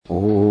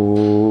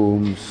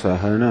ॐ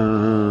सहना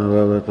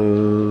भवतु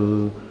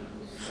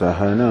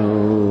सहनौ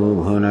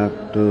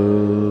भुनक्तु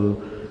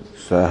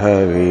सह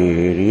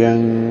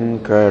वीर्यं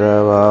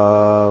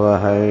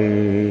करवावहै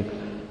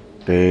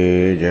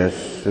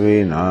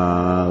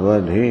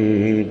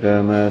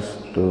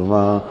तेजस्विनावधीतमस्तु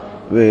मा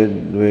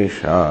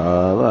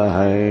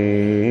विद्विषावहै।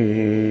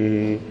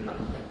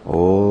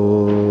 ॐ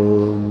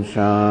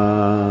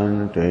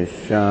शान्ति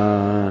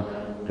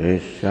शान्ति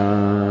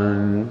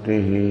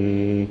शान्तिः।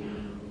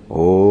 ॐ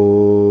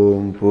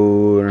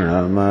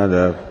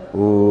पूर्णमदः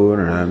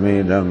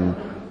पूर्णमिदं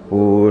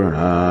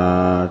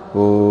पूर्णात्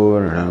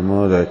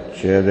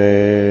पूर्णमुदच्यते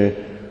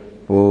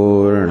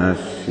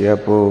पूर्णस्य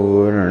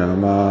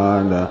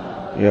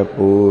पूर्णमादाय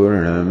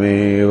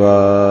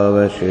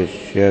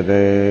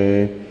पूर्णमेवावशिष्यते।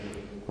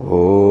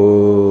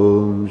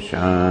 ॐ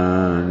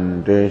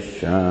शान्ति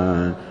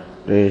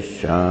शान्ति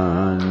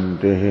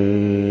शान्तिः।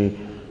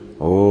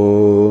 ॐ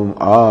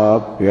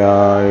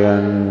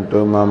आप्यायन्तु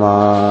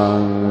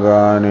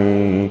ममाङ्गानि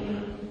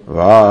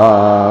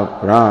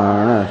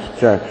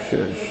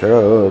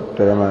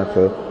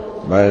वाक्प्राणश्चक्षुश्रोत्रमथो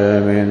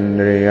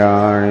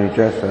बलमिन्द्रियाणि च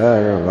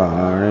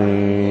सर्वाणि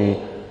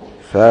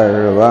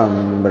सर्वं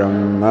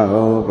ब्रह्म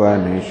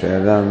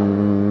उपनिषदम्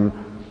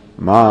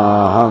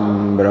माहं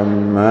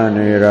ब्रह्म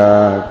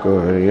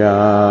निराकुर्याम्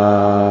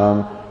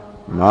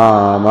मा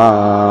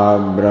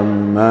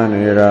ब्रह्म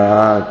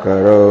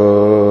निराकरोत्।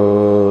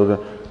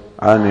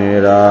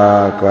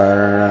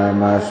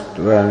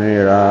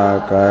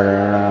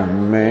 अनिराकरणमस्त्वनिराकरणं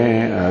मे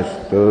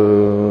अस्तु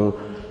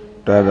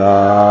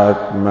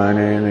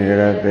तदात्मनि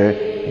निरते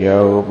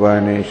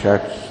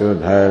यौपनिषत्सु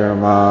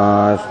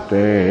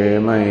धर्मास्ते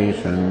मयि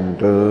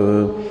सन्तु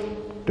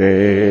ते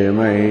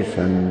मयि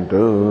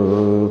सन्तु।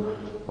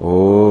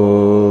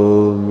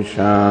 ॐ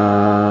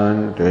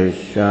शान्ति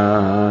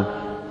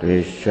शान्ति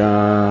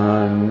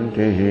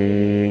शान्तिः।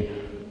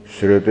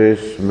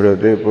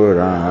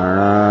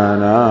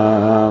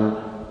 श्रुतिस्मृतिपुराणानाम्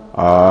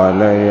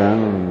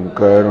आलयं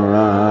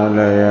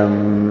करुणालयं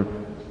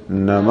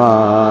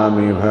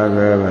नमामि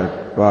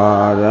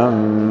भगवत्पादं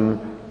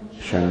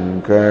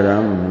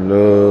शङ्करं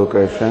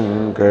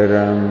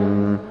लोकशङ्करं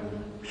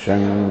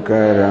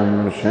शङ्करं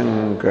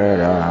शङ्कराचार्यं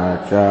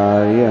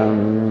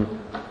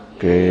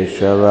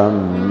केशवं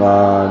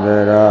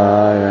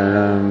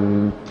बादरायणं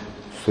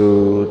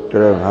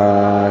सूत्रभाष्यकृतौ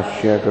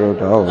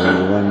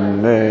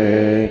वन्दे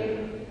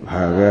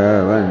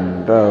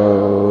भगवन्तौ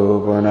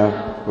पुनः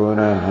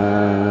पुनः।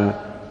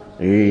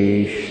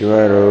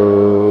 ईश्वरो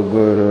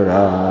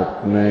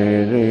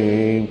गुरुरात्मेति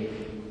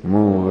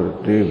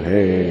मूर्तिभेदविभागिने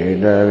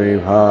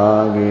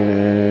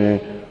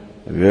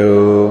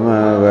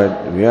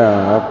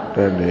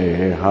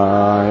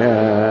व्योमवद्व्याप्तदेहाय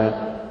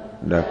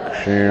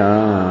दक्षिणामूर्तये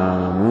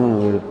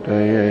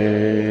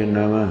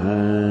नमः।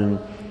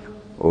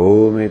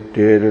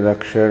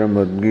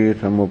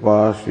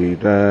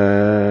 ओमित्येतदक्षरमुद्गीतमुपासीत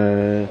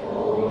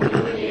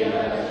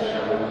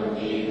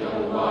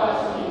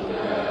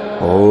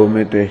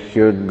ओमिति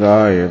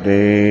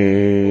ह्युद्गायते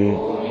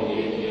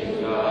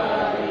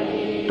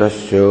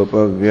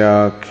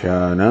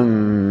तस्योपव्याख्यानम्।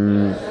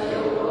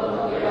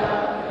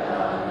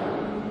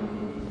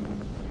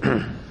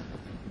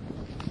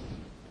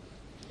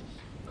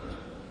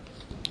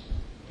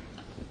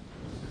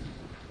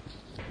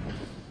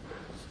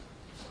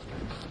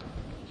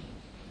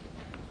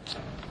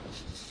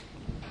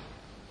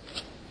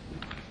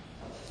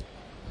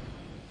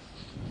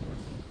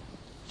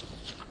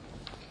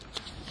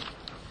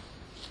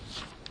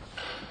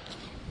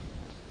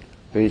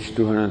 Page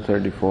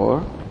 234.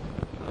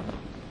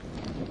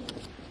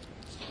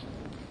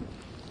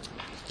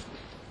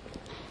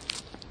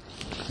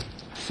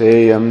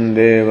 सेयं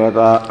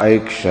देवता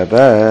ऐक्षत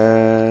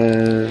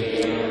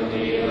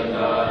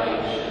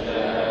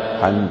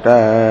हन्त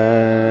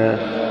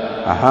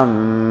अहम्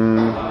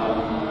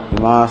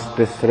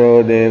इमास्तिस्रो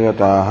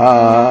देवताः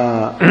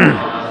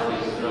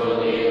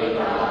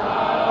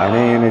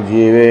अनेन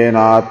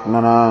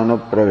जीवेनात्मना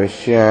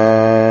अनुप्रविश्य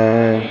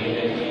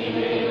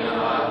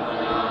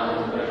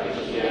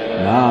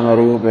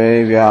नामरूपे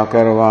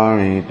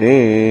व्याकर्वाणीति।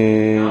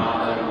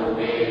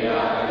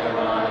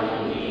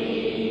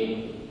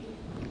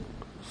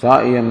 सा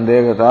इयं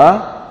देवता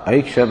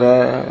ऐक्षत।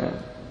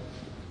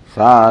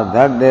 सा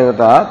that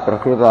devata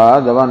prakrita,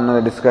 the one in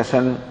the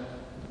discussion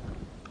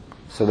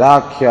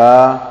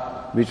Sadakhya,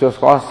 which was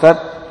called Sat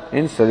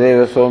in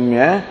Sadeva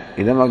Somya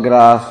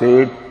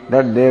Idamagrasid,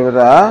 that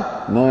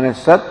devata known as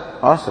Sat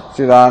or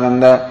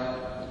Satchidananda.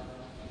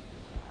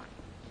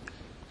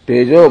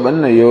 Tejo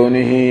Banna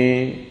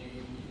Yonihi,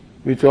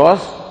 which was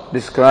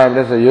described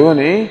as a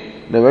yoni,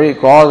 the very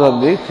cause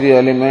of the three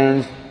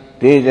elements,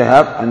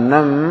 Tejaha,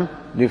 Annam,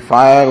 the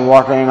fire,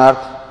 water and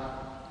earth.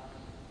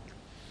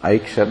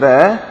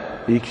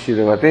 Aikshata,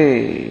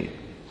 Ikshidavati.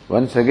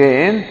 Once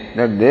again,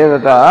 that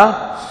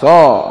devata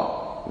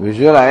saw,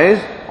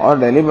 visualized or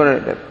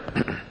deliberated.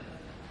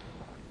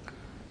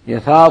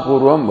 Yatha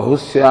Purvam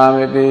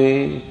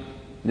Bahusyamiti.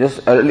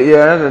 Just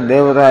earlier, the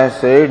devata has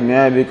said, may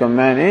I become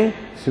many.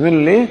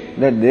 Similarly,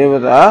 that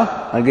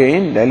devata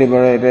again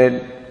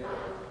deliberated.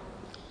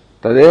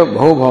 Tadeva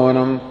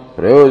bhuvbhavanam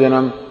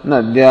prayojanam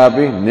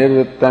nadyapi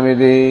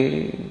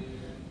nirvrittamidi.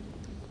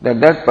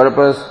 That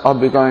purpose of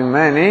becoming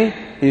many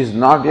is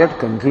not yet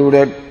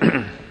concluded.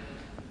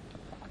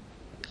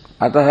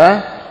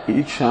 Ataha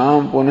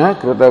iksham punah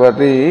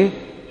kritavati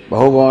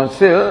bhuvbhavan,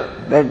 still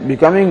that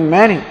becoming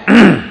many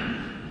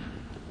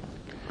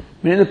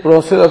meaning the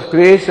process of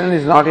creation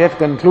is not yet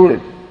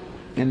concluded,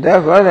 and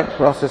therefore that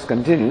process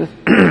continues.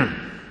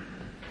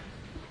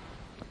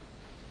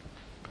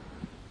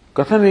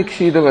 Katham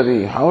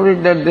ikshitavati, how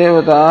did that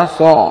devata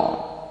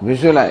saw,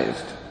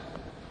 visualized?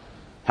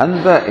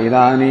 Hanta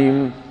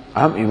idanim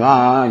aham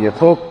ima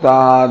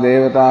yathokta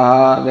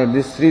devataha, that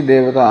these three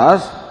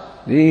devatas,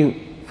 the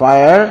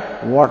fire,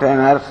 water and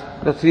earth,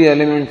 the three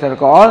elements are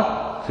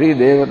called three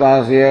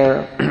devatas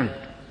here.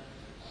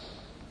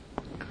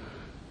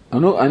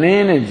 Anu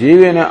anena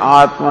jivena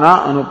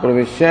atmana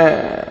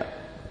anupravishya,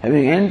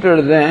 having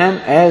entered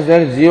them as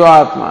their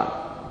jivatma.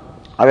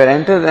 I will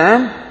enter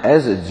them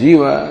as a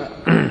jiva.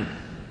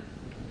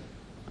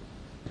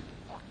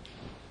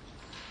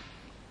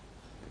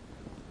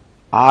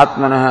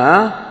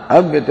 Atmanah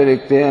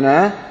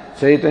avyatariktena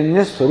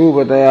chaitanya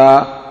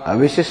swarupataya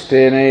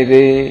avishistena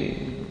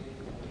iti.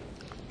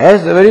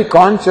 As the very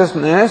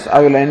consciousness,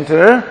 I will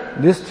enter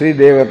these three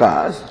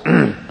devatas.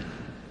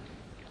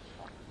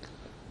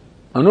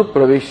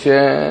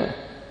 Anupravishya,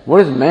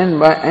 what is meant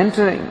by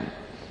entering?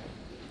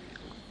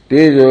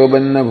 Tejo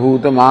banna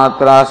bhuta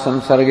matra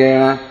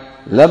samsargena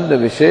labda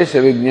vishesha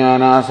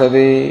vijnana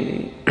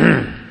sati.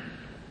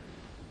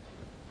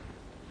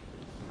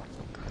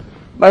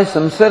 By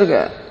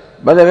samsarga,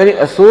 by the very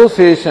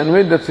association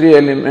with the three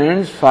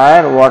elements,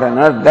 fire, water and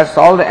earth, that's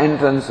all the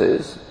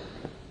entrances.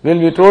 We'll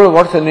be told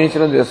what's the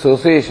nature of the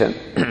association.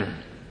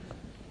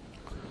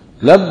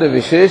 Labda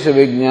vishesha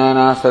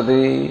vijnana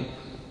sati.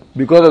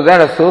 Because of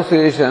that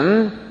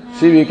association,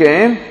 she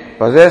became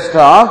possessed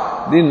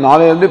of the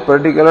knowledge of the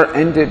particular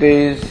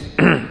entities.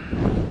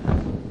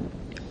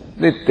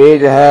 The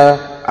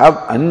tejaha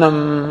ab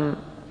annam,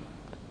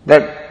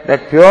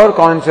 that pure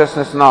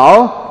consciousness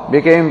now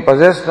became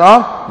possessed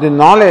of the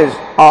knowledge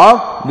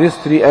of these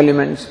three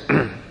elements.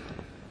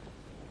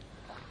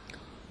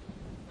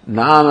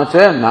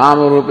 Namacha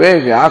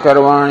namarupe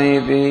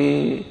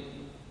vyakarvaniti.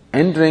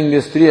 Entering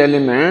these three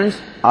elements,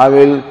 I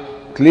will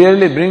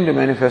clearly bring to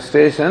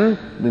manifestation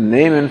the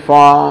name and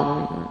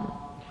form.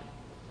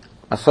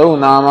 Asau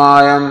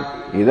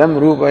namayam idam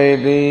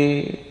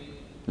rupayati.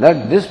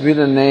 Let this be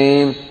the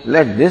name,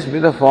 let this be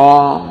the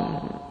form.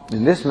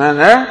 In this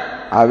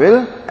manner, I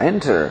will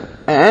enter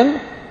and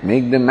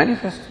make them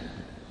manifest.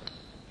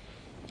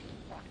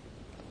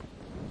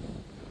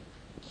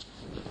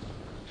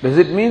 Does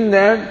it mean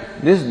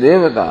that this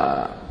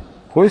Devata,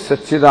 who is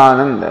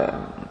Satchidananda,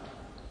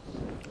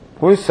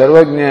 who is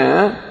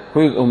Sarvajna,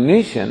 who is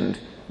omniscient,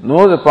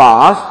 knows the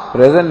past,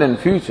 present and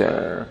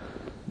future,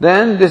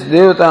 then this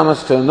Devata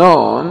must have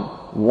known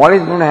what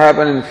is going to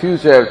happen in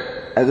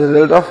future as a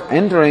result of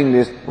entering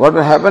this. What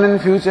will happen in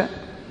future?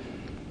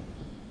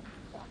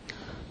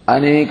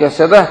 Aneka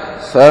Sada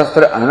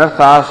Sahasra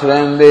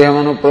Anarthashrayam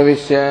Deham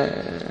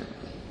Anupravishya.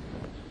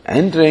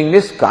 Entering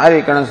this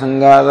Karikana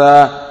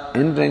Sangada,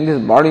 entering this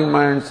body,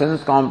 mind,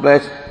 sense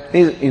complex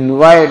is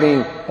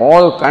inviting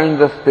all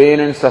kinds of pain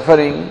and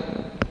suffering.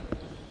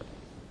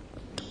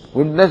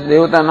 Would this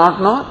Devata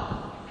not know?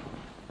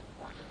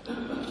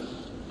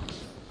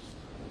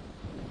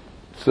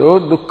 So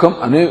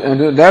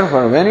dukkam,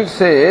 therefore when it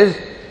says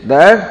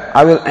that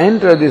I will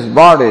enter this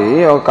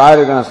body or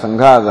karikana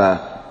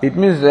sanghata, it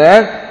means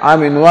that I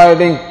am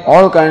inviting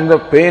all kinds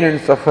of pain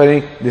and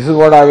suffering. This is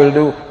what I will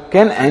do.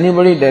 Can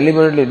anybody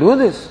deliberately do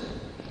this?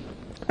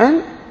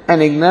 And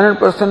an ignorant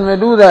person may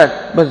do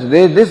that. But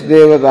this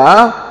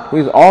Devata, who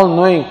is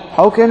all-knowing,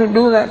 how can he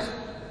do that?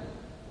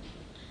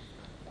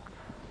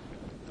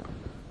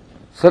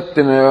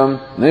 Satyamevam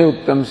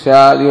nayuktam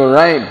syad, you are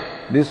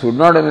right. This would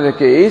not have been the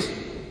case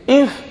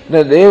if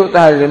the Devata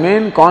had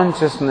remained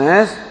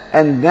consciousness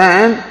and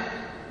then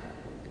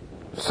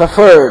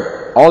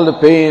suffered all the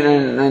pain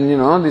and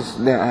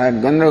they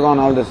had undergone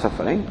all the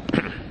suffering.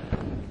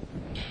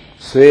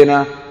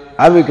 Svena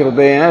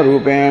avikritena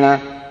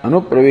rupena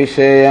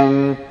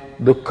anupravishayam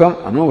dukkham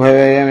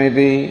anubhavayam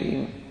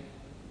iti.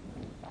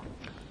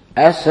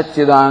 As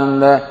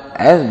Satchidananda,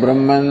 as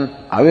Brahman,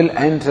 I will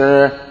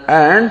enter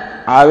and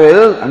I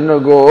will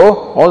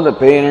undergo all the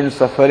pain and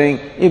suffering.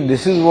 If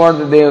this is what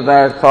the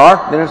Devata had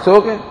thought, then it's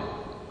okay.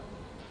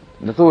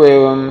 Natu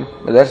evam,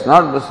 but that's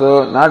not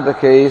the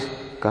case.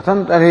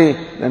 Katham tari,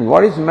 then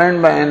what is meant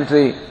by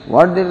entry?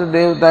 What did the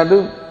Devata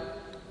do?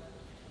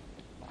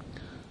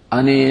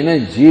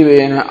 Anena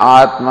jivena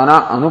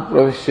atmana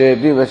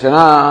anupravishyati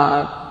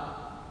vachanat.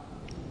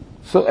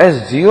 So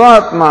as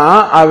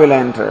Jivatma, I will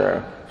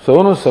enter. So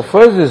one who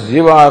suffers is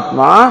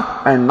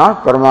Jivatma and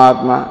not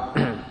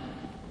Paramatma.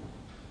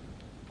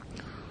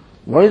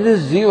 What is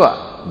this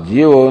Jiva?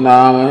 Jivo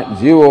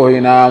hi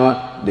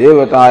nama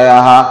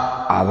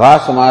devatayaha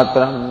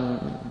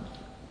abhasamatram.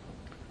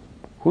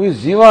 Who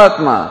is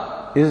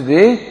Jivatma? Is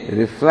the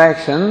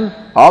reflection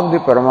of the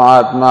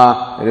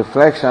Paramatma,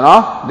 reflection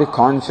of the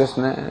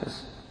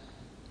consciousness.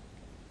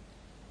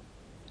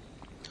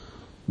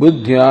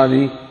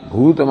 Buddhyadi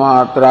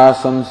bhutamatra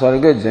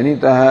samsarga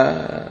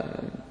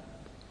janitah.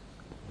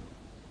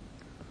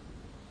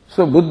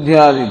 So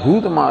buddhyadi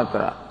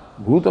bhutamatra.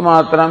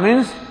 Bhutamatra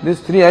means these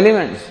three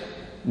elements.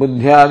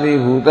 Buddhyadi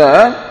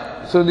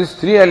bhuta. So these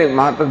three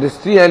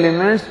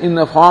elements in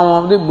the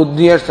form of the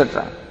buddhi,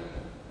 etc.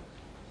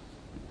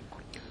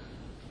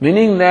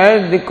 Meaning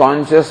that the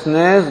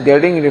consciousness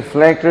getting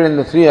reflected in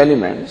the three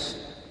elements,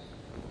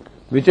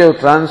 which have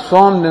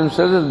transformed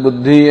themselves as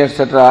buddhi,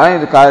 etc.,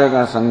 in the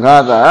karyagana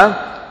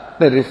sanghata,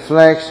 the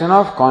reflection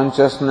of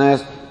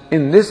consciousness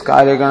in this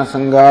karyagana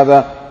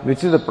sanghata,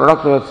 which is the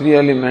product of the three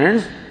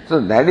elements, so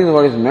that is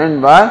what is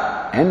meant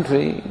by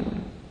entry.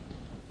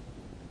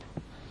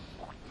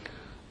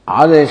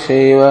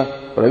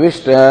 Adesheva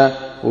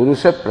pravishta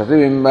purusha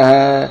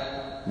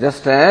pratibimbaha.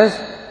 Just as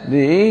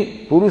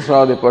the purusha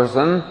or the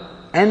person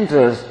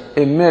enters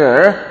a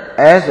mirror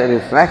as a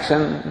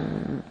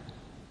reflection.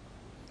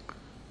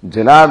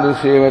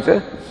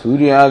 Jaladushevacha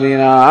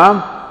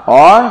suryadinam,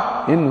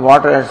 or in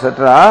water,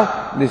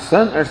 etc., the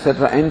sun,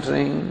 etc.,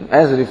 entering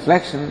as a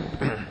reflection.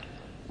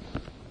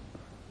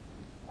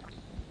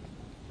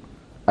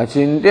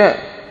 Achintya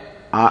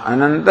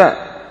ananta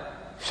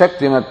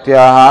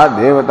shaktimatyaha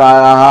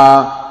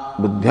devatayaha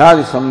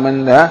buddhyadi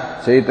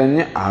sambandha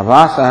chaitanya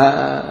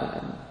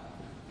abhasaha.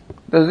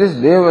 Does this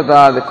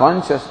devata, the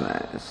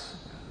consciousness,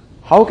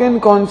 how can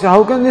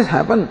this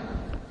happen?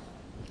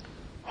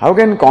 How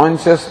can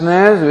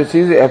consciousness, which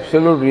is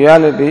absolute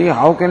reality,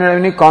 how can it have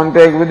any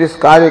contact with this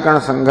karyakana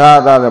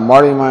sanghata, the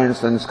body, mind,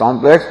 sense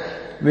complex,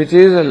 which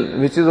is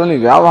only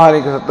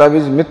vyavaharika satta,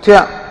 which is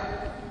mithya?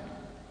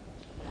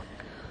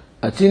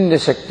 Achindya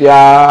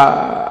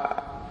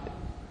shaktya.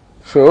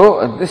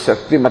 So, this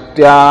shakti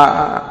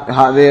matya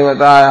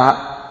devata.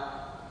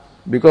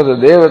 Because the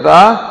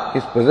devata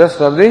is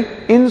possessed of the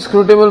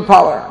inscrutable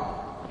power.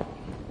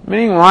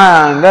 Meaning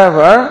Maya, and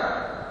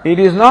therefore it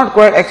is not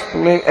quite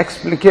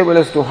explicable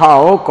as to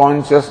how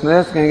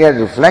consciousness can get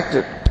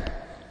reflected.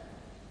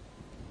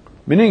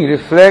 Meaning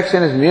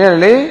reflection is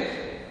merely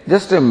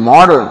just a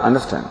model,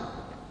 understand.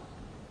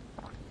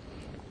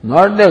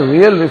 Not the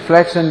real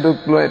reflection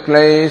took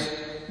place,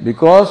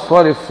 because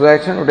for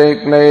reflection to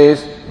take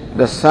place,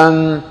 the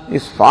sun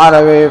is far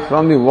away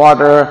from the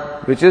water,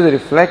 which is a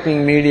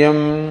reflecting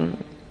medium,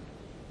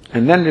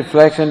 and then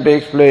reflection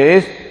takes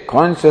place.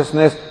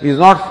 Consciousness is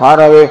not far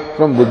away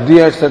from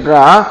buddhi,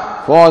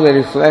 etc., for the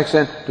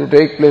reflection to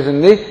take place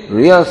in the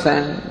real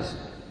sense.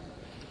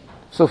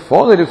 So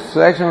for the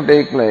reflection to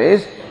take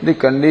place, the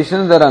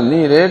conditions that are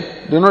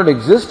needed do not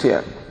exist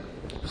here.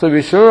 So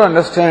we should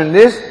understand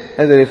this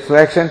as a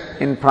reflection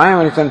in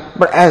primary sense,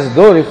 but as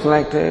though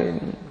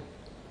reflected.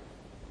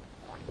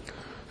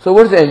 So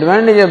what is the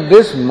advantage of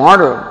this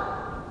model?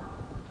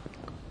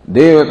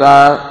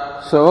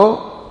 Devata,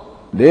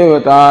 so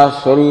Devata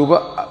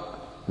Swarupa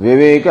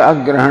Viveka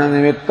Agrahana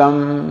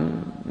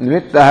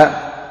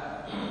Nimittah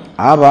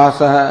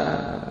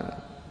Abhasaha.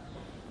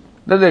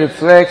 That the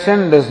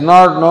reflection does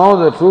not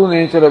know the true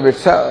nature of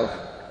itself.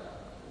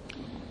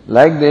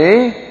 Like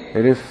the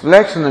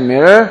reflection in the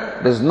mirror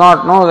does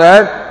not know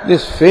that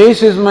this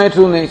face is my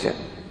true nature.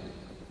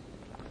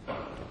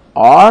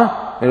 Or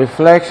the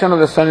reflection of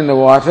the sun in the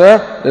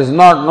water does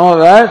not know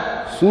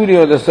that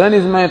Surya, the sun,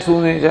 is my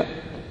true nature.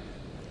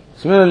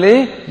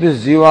 Similarly,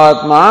 this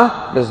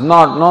Jivatma does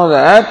not know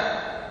that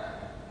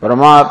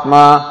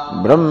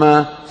Paramatma,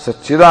 Brahma,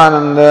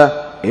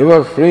 Satchidananda,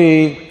 ever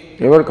free,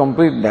 ever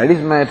complete, that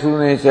is my true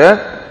nature.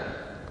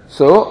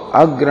 So,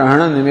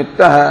 Agrahana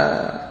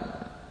Nimittaha.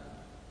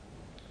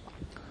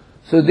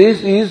 So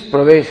this is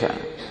Pravesha.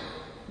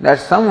 That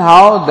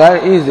somehow there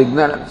is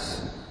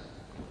ignorance.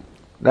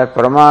 That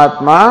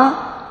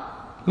Paramatma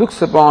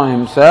looks upon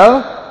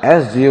himself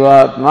as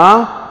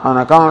Jivatma on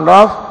account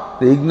of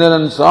the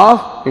ignorance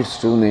of its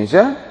true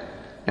nature,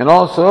 and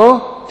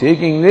also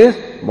taking this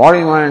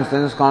body, mind,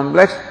 sense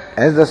complex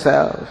as the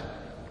self.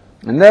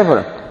 And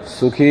therefore,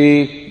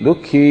 Sukhi,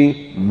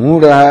 Dukhi,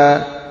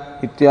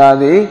 Mudha,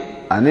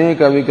 Ityadi,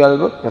 Aneka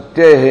Vikalpa,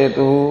 Pratyaya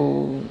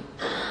Hetu.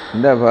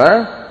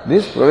 Therefore,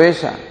 this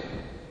Pravesha,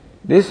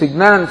 this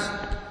ignorance,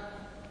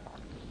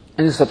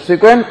 and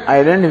subsequent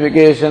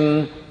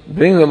identification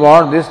brings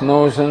about these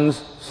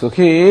notions.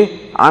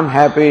 Sukhi, I am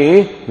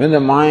happy when the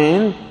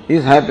mind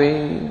is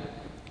happy.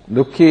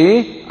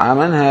 Dukhi, I am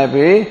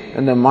unhappy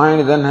when the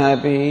mind is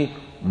unhappy.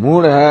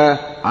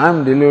 Mudha, I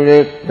am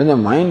deluded when the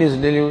mind is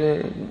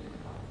deluded.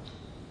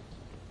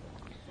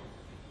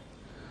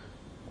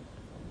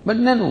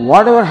 But then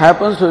whatever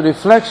happens to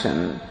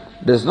reflection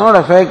does not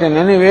affect in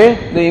any way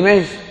the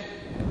image.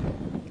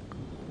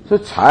 So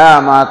chaya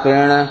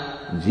matrena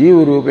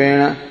jiva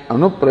rupena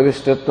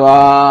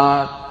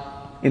anupravishtatvat.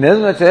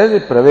 Inasmuch as the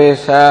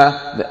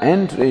pravesha, the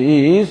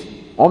entry is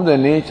of the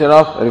nature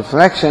of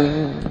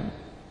reflection,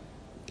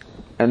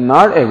 and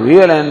not a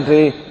real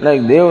entry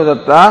like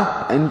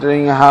Devadatta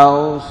entering a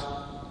house.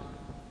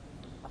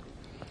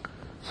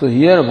 So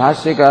here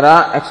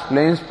Bhashyakara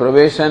explains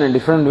pravesha in a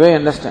different way,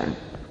 understand.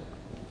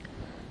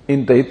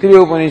 In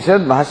Taittiriya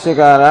Upanishad,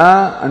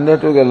 Bhashyakara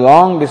undertook a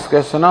long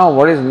discussion of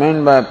what is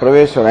meant by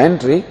pravesha or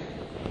entry.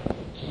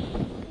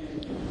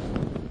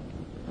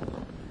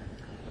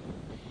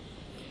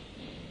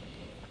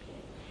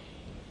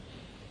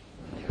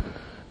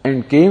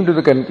 And came to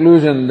the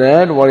conclusion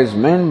that what is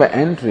meant by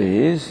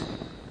entry is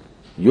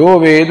Yo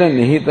Veda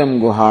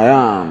Nihitam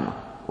Guhayam,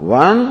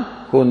 one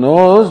who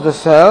knows the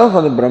self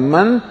or the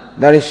Brahman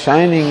that is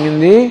shining in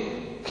the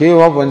cave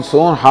of one's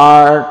own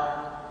heart.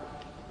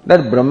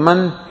 That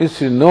Brahman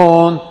is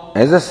known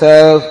as a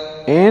self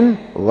in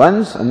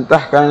one's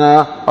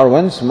antahkarana or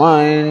one's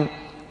mind.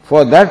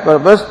 For that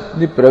purpose,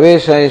 the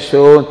pravesha is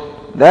shown.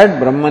 That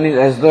Brahman is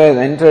as though has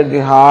entered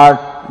the heart.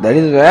 That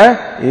is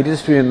where it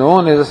is to be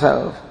known as a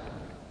self.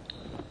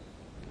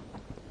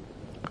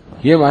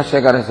 Here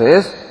Bhashyakara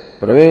says,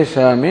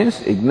 pravesha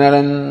means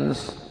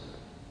ignorance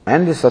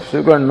and the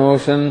subsequent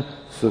notion,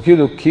 sukhi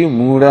dukhi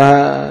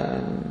mudha.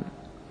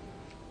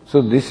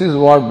 So this is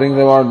what brings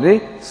about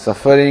the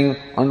suffering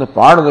on the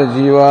part of the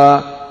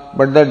jiva,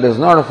 but that does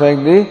not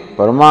affect the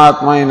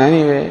Paramatma in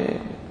any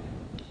way.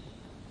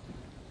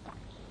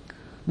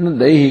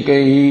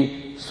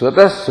 Daihikaihi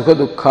swata sukha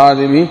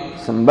dukkhadivi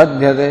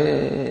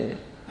sambadhyate.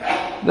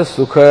 The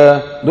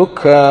sukha,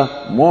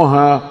 dukkha,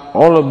 moha,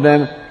 all of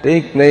them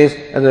take place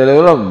at the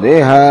level of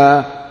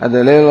deha, at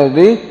the level of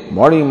the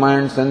body,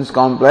 mind, sense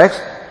complex.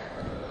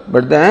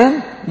 But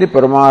then the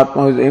Paramatma,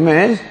 whose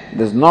image,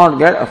 does not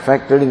get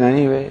affected in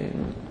any way.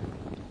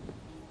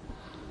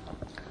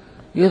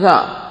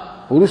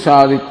 Yatha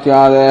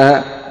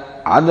purushadityadaya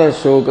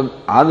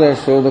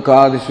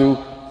adarshodakadishu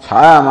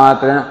chaya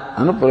matrena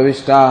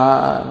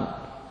anupravishtaha.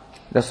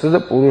 Just as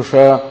the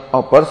Purusha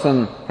or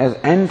person has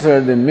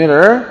entered the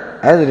mirror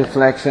as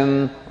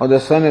reflection, or the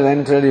sun has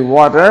entered the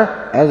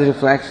water as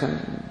reflection.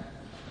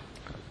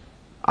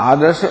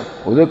 Adarsha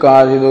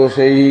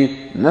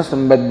udakadidoshayi na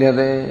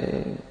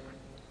sambadhyate.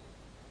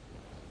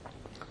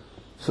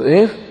 So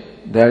if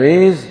there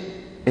is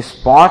a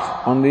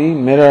spot on the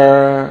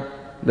mirror,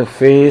 the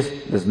face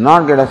does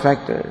not get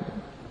affected.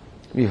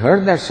 We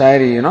heard that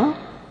shairi,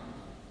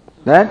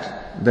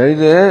 that there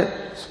is a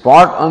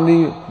spot on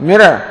the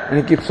mirror and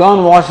he keeps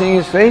on washing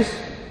his face.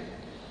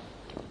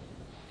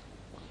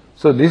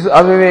 So this is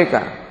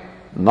aviveka,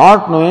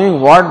 not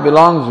knowing what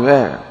belongs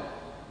where.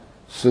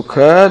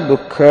 Sukha,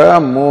 dukkha,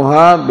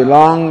 moha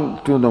belong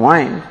to the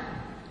mind.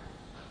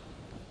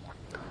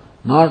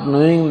 Not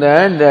knowing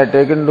that they are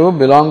taken to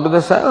belong to the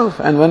self,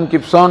 and one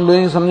keeps on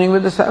doing something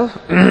with the self.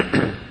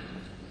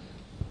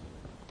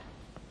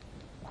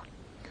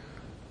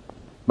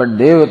 But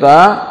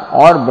Devata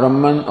or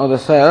Brahman or the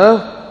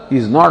self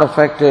is not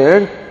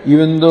affected,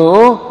 even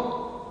though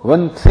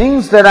one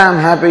thinks that I am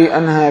happy,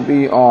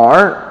 unhappy,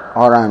 or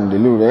I am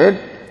deluded.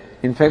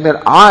 In fact,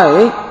 that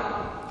I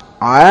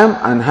am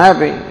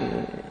unhappy.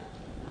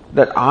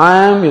 That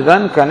I am is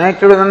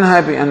unconnected with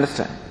unhappy,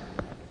 understand?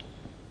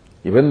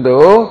 Even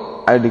though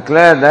I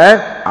declare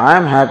that I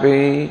am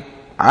happy,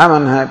 I am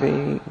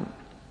unhappy.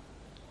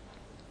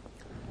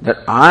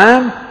 That I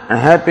am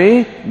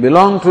unhappy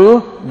belong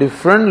to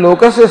different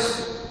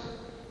locuses.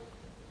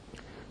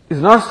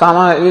 It's not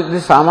samana,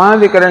 this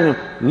samanadikaran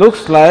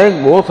looks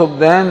like both of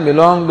them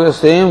belong to the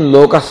same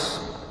locus.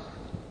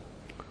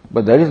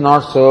 But that is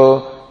not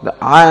so. The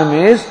I am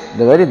is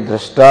the very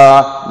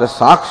drashta, the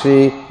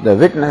sakshi, the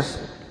witness.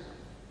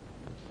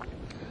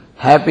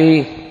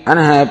 Happy,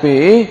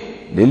 unhappy,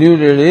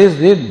 deluded is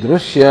the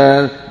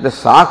drushya, the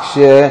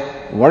sakshya,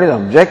 what is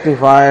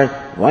objectified.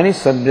 One is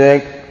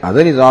subject,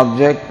 other is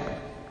object.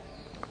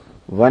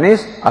 One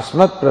is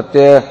asmat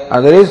pratyaya,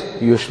 other is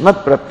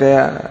yushmat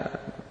pratyaya.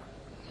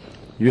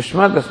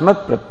 Yushmat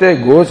asmat pratyaya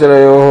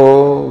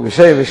gocharayoho,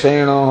 vishay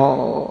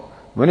vishayinoho.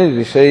 One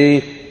is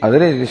vishay,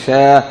 other is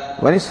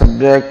vishaya. One is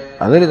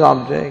subject, other is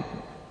object.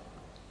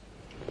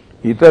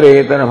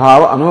 Itaretar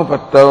bhava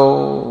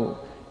anupattau.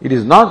 It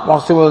is not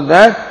possible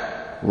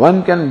that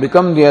one can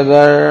become the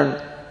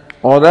other,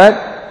 or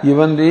that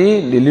even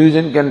the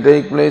delusion can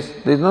take place.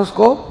 There is no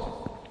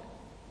scope.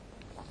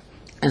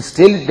 And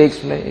still it takes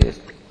place.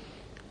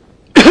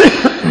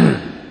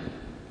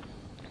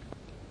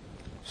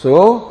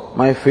 So,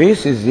 my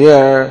face is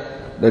here,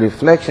 the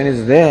reflection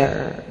is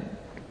there,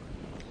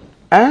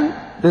 and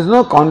there is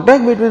no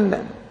contact between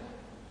them.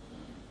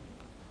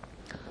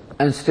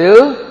 And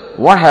still,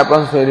 what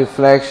happens to a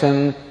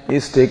reflection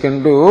is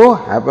taken to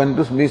happen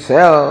to be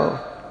self.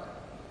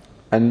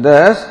 And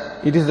thus,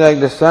 it is like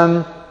the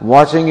sun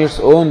watching its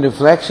own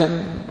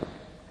reflection.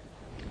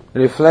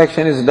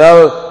 Reflection is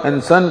dull,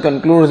 and sun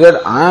concludes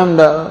that I am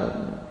dull.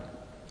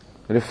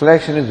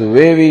 Reflection is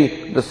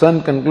wavy, the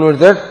sun concludes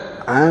that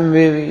I am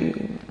wavy.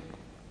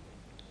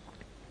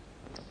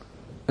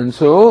 And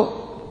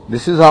so,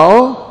 this is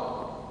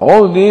how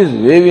all these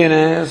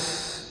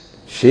waviness,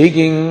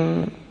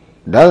 shaking,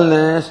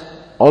 dullness,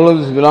 all of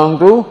this belong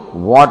to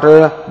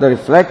water, the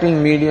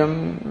reflecting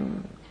medium.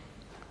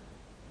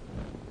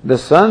 The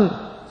sun,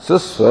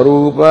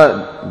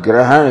 swarupa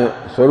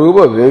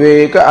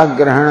viveka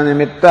agrahana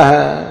nimitta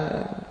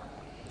hai.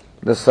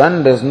 The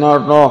sun does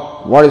not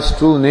know what its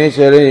true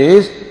nature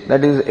is,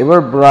 that is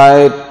ever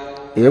bright,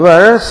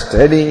 ever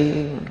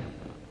steady.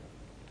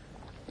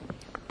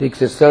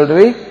 Takes itself to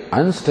be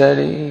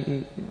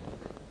unsteady,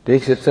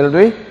 takes itself to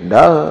be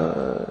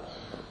dull.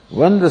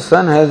 When the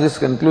sun has this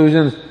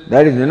conclusion,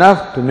 that is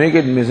enough to make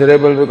it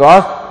miserable,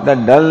 because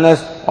that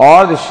dullness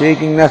or the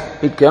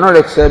shakingness it cannot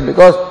accept,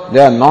 because they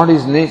are not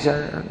his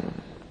nature.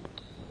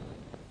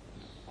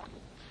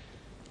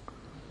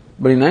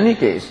 But in any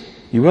case,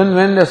 even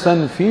when the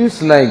sun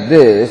feels like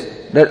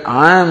this, that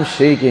I am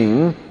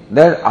shaking,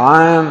 that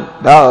I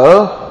am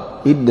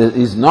dull, it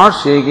is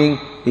not shaking,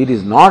 it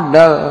is not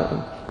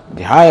dull.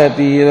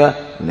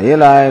 Dhyayativa,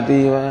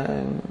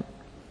 nelayativa.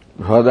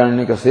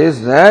 Bhavadaranyaka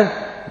says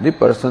that the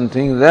person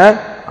thinks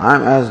that I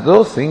am as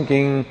though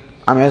thinking,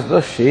 I am as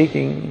though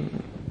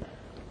shaking.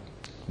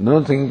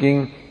 No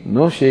thinking,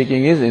 no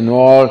shaking is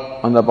involved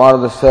on the part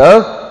of the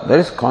self. There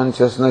is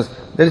consciousness,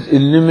 there is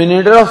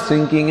illuminator of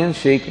thinking and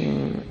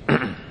shaking.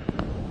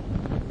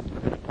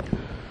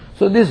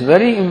 So this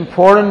very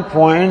important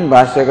point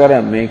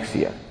Bhashyakara makes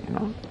here.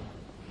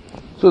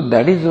 So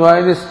that is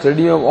why the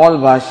study of all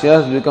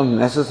Bhashyas becomes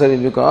necessary,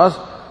 because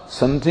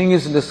something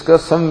is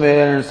discussed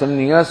somewhere and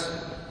something else.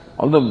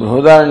 Although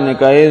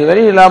Brihadaranyaka is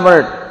very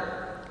elaborate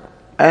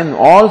and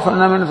all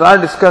fundamentals are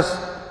discussed,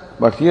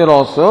 but here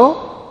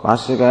also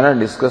Bhashyakara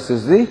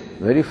discusses the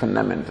very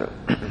fundamental.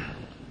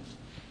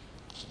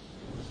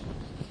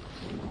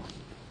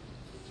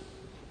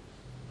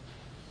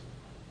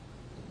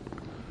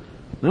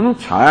 Nanu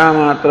chaya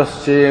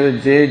matrasya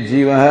je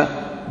jiva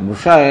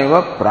musha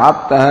eva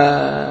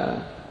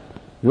praptah.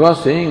 You are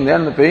saying that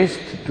on the page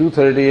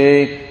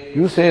 238,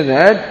 you say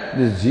that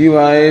this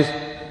jiva is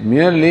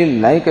merely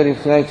like a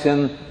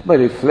reflection, but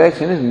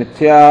reflection is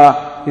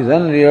mithya, is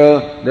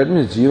unreal. That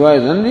means jiva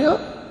is unreal.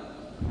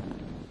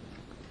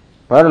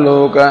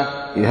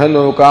 Paraloka,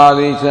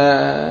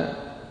 ihalokadicha.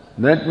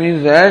 That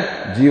means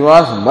that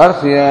jiva's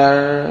birth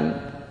here,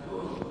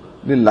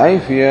 the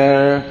life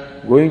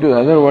here, going to the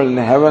other world in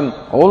heaven,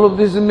 all of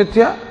this is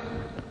mithya.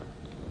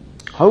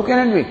 How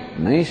can it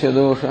be? Naisha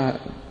dosha.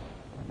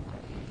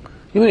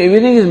 Even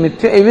everything is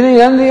mithya, everything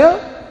is unreal.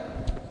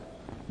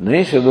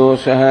 Naisha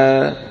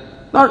dosha.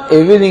 Not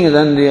everything is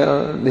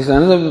unreal. This is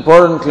another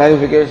important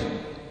clarification.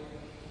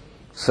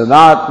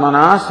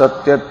 Sadatmana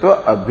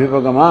satyatva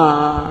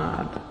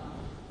abhivagamat.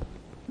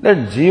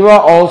 That jiva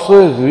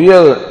also is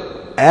real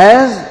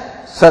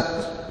as sat.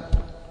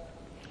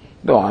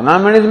 The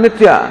ornament is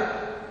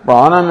mithya, but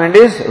ornament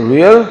is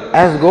real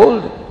as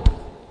gold.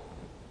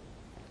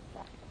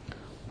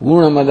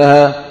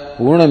 Purnamadaha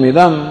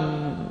purnamidam.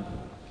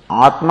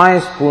 Atma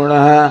is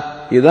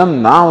purnaha,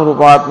 idam nam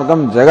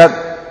rupatmakam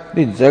jagat.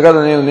 The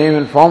jagat name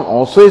and form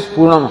also is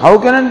purnam. How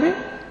can it be?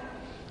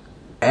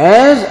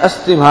 As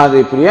asti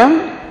bhadi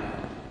priyam,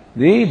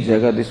 the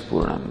jagat is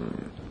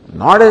purnam.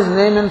 Not as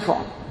name and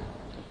form.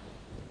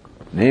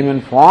 Name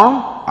and form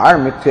are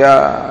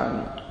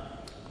mithya.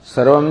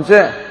 Sarvam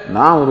cha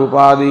nam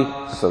rupadi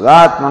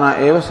sadatmana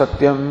eva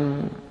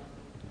satyam.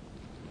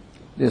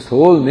 This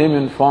whole name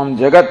and form,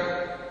 jagat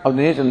of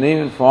the nature name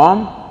and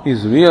form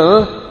is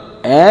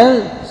real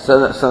as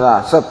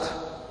sada, sat.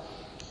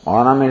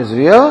 Ornament is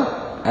real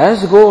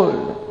as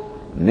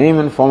gold. Name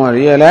and form are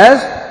real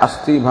as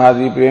asti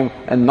bhadi prem,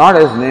 and not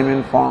as name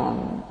and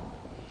form.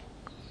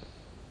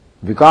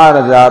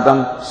 Vikara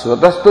jatam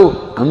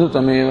svatastu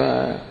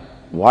anutameva.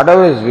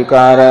 Whatever is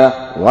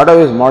vikara,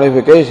 whatever is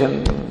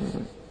modification,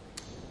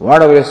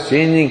 whatever is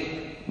changing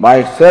by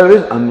itself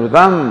is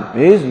anrutam,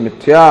 is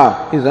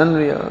mithya, is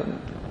unreal.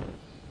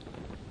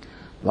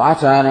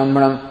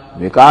 Vacharambanam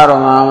vikaro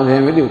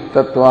namadhem iti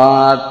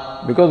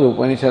uktatvat. Because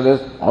Upanishad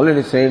has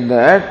already said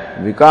that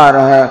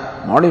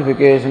vikara,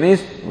 modification,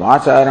 is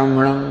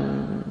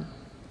vacharambanam.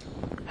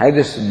 Has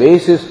this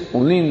basis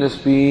only in the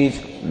speech.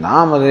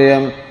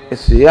 Namadhyam,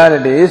 its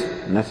reality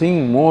is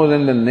nothing more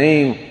than the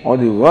name or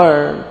the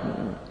word.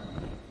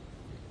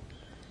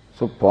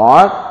 So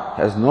part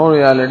has no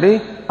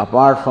reality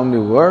apart from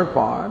the word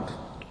part.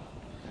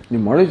 The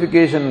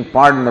modification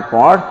part in the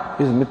part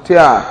is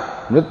mithya.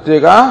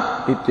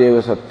 Mrityaka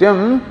ityeva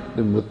satyam.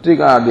 The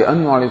mrityaka, the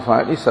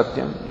unmodified, is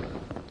satyam.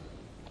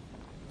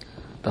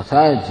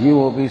 Tatha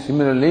jiva,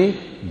 similarly,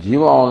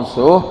 jiva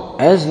also,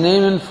 as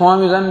name and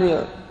form, is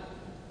unreal.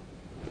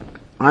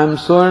 I am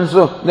so and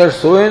so, that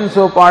so and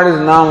so part is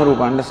nama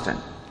rupa, understand?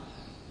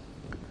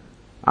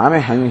 I am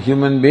a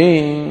human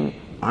being,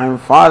 I am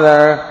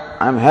father,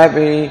 I am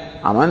happy,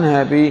 I am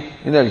unhappy.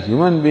 In that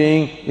human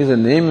being is a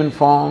name and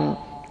form.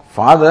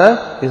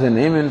 Father is a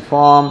name and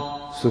form.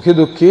 Sukhi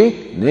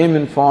dukhi, name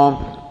and form.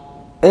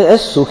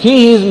 As sukhi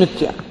he is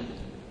mithya.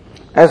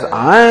 As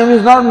I am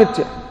is not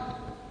mithya.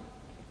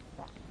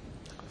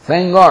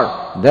 Thank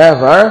God.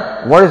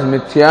 Therefore, what is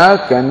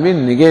mithya can be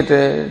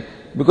negated,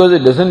 because it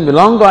doesn't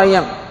belong to I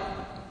am.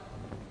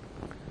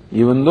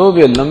 Even though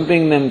we are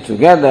lumping them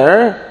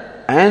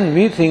together and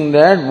we think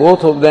that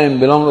both of them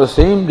belong to the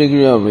same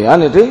degree of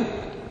reality,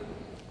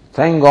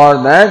 thank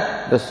God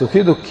that the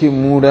Sukhi Dukhi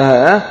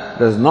Muda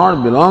does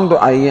not belong to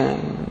I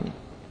am.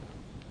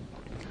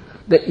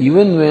 that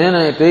even when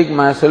I take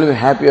myself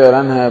happy or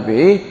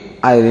unhappy,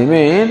 I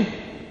remain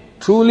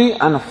truly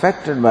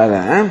unaffected by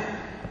them.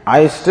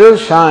 I still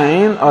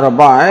shine or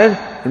abide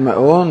in my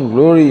own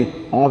glory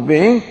of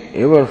being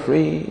ever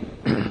free.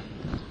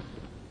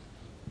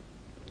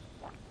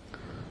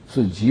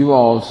 So Jiva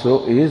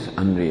also is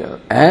unreal,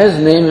 as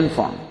name and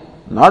form.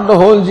 Not the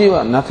whole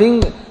Jiva,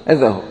 nothing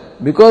as a whole.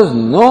 Because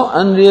no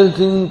unreal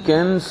thing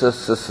can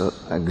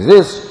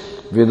exist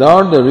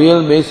without the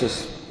real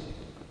basis.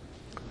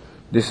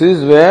 This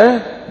is where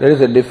there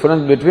is a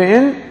difference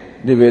between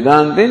the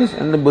Vedantins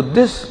and the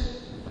Buddhists.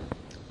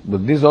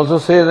 Buddhists also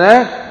say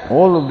that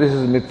all of this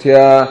is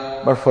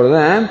mithya, but for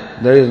them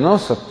there is no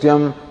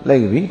satyam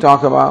like we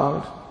talk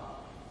about.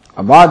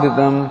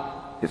 Abhaditam,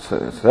 it's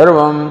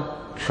sarvam,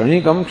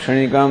 kshanikam,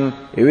 kshanikam,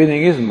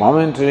 everything is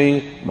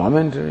momentary,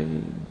 momentary.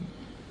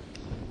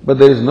 But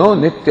there is no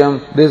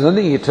nityam, there is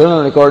nothing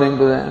eternal according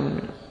to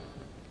them.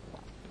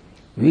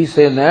 We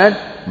say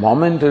that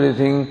momentary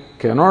thing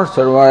cannot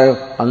survive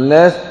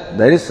unless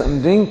there is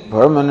something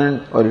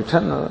permanent or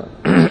eternal.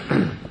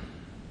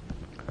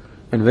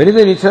 And where is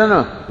the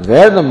eternal?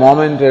 Where the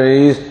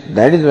momentary is,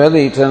 that is where the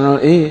eternal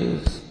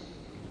is.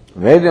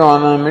 Where the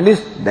ornament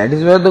is, that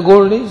is where the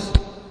gold is.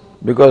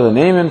 Because the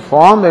name and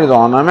form, that is the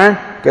ornament,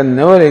 can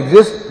never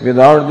exist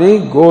without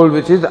the gold,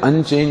 which is the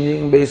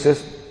unchanging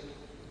basis.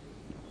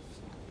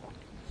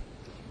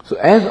 So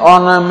as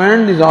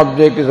ornament, this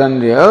object is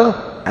unreal,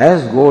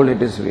 as gold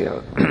it is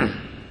real.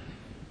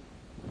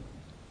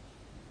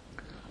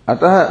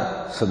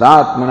 Atah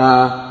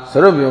sadatmana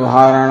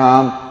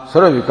sarvavyavaharanam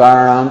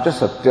sarvavikaranam cha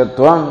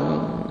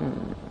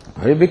satyatvam.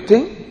 Very big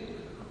thing.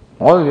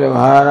 All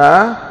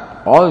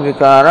vyavahara, all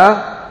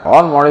vikara,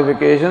 all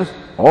modifications,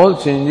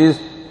 all changes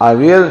are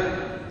real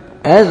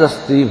as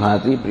asti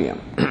bhati priyam.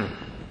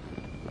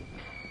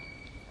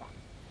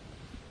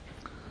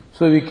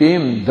 So we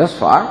came thus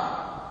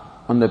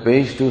far on the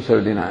page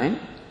 239.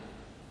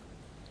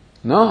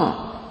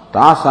 No,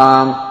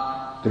 tasam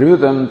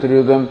trivutam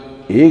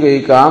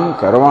egaikam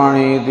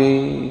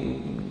karvaneti.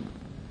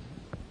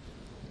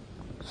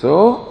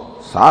 So,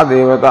 sa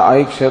devata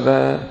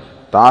aikshata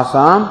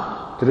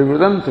tasam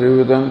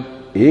trivutam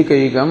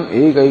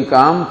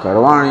ekaikam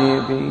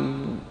karvaneti.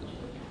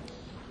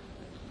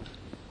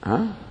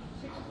 Huh?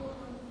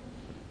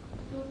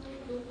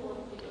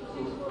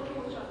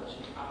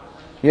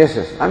 Yes,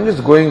 I'm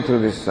just going through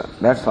this,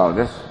 that's all,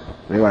 just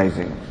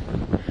revising.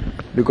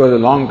 Because a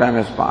long time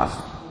has passed.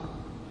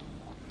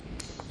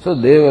 So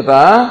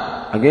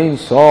Devata again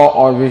saw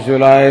or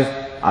visualized,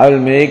 I will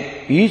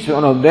make each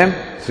one of them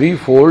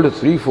threefold.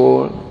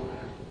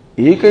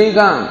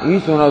 Ekaikam,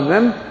 each one of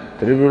them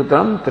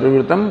trivritam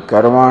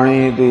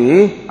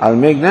karvani, I will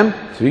make them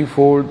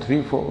threefold.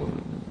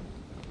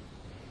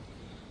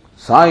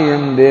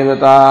 Sayam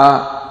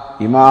Devata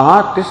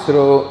imaha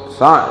tisro.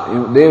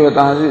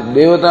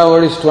 Devata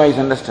word is twice,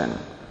 understand.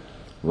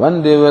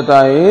 One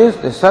Devata is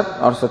the Sat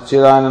or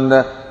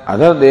Satchidananda,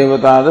 other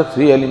Devata are the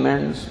three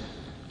elements.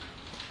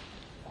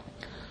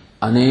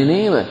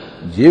 Aneneva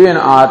Jivan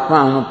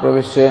Atma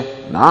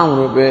Anupravishya Nam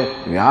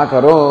Rupe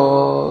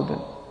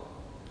Vyakarod.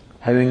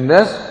 Having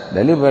thus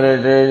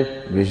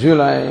deliberated,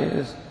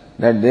 visualized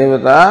that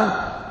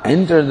Devata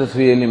entered the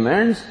three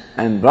elements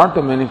and brought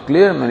to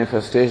clear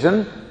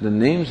manifestation the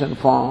names and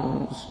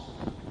forms.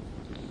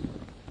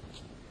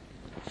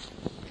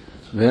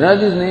 Where are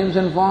these names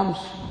and forms?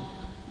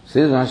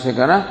 Says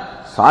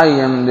Bhashyakara, sa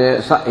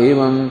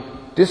evam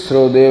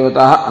tisro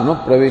devataha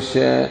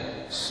anupravishya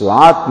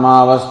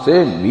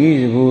swatmavaste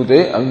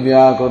bijbhute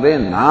avyakrute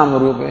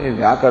namarupe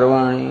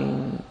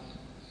vyakarvani.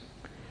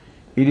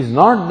 It is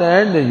not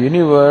that the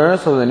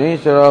universe of the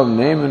nature of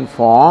name and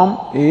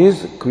form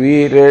is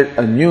created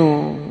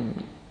anew.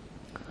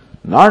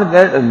 Not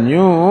that a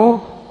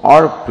new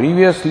or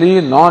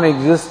previously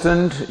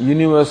non-existent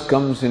universe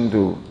comes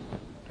into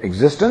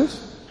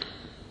existence.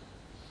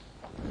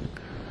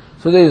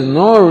 So there is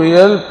no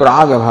real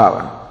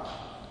pragabhava.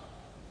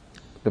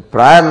 The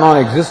prior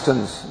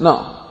non-existence,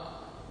 no.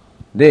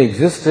 They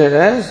existed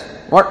as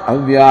what?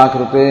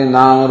 Avyakrute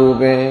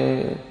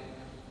namarupe.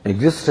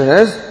 Existed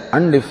as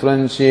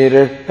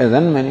undifferentiated, as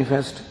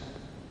unmanifest.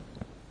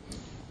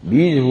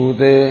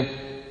 Bijbhute,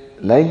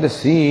 like the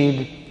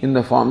seed in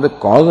the form, the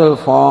causal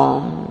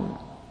form.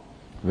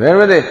 Where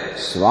were they?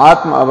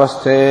 Svatma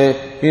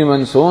avasthe, in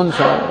one's own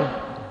self.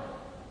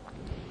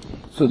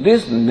 So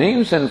these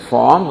names and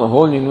forms, the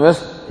whole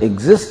universe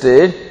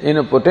existed in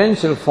a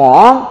potential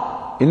form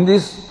in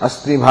this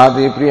Asti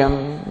Bhati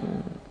Priyam.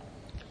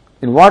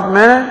 In what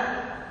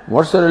manner?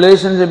 What's the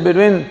relationship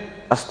between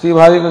Asti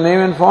Bhati, the name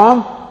and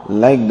form?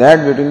 Like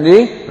that between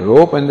the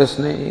rope and the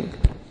snake.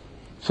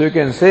 So you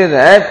can say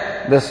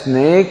that the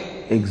snake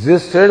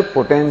existed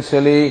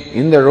potentially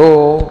in the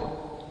rope.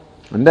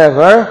 And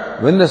therefore,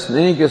 when the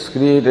snake is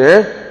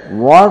created,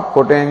 what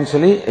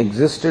potentially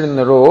existed in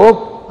the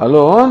rope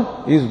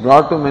alone is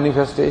brought to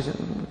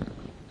manifestation.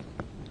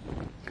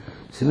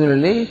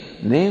 Similarly,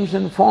 names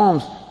and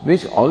forms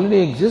which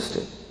already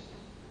existed,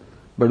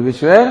 but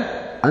which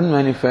were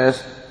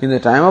unmanifest in the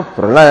time of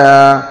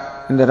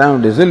pralaya, in the time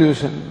of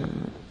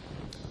dissolution.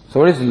 So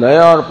what is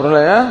laya or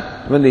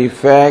pralaya? When the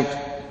effect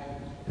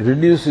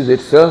reduces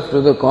itself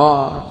to the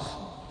cause.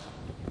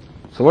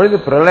 So what is the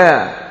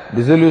pralaya?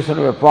 Dissolution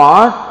of a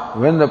part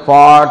when the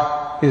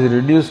part is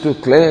reduced to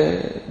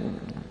clay.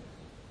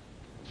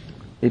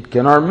 It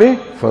cannot be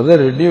further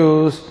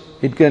reduced.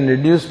 It can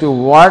reduce to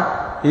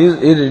what is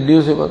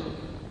irreducible.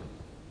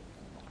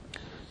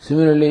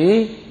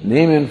 Similarly,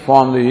 name and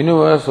form, the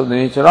universe of the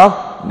nature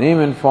of name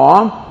and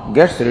form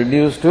gets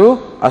reduced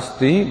to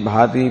asti,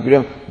 bhati,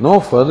 priyam. No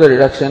further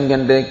reduction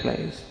can take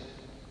place.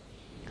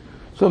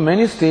 So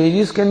many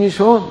stages can be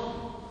shown.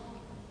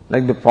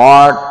 Like the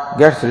pot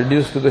gets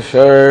reduced to the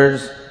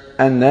shards,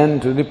 and then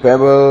to the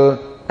pebble,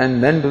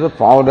 and then to the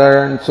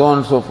powder, and so on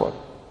and so forth.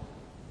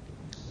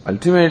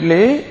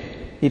 Ultimately,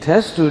 it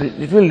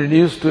will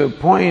reduce to a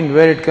point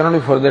where it cannot be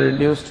further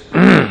reduced,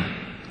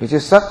 which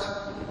is Sat.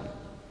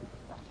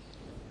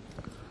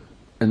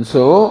 And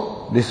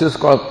so, this is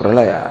called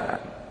Pralaya.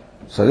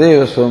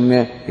 Sadeva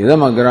Somya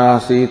Idam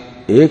Agrasit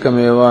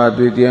Ekameva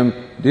Advitiyam.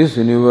 This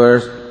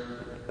universe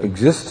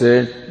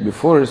existed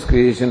before its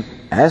creation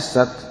as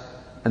Sat,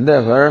 and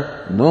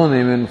therefore no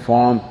name and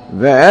form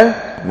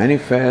where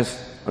manifest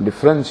or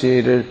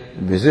differentiated,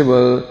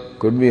 visible,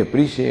 could be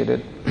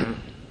appreciated.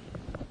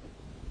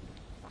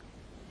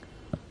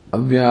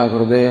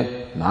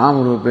 Avyakrute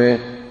Nam Rupe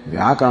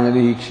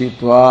Vyakarnadi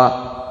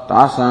Ikshitva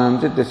Tasam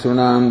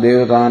Chittisunam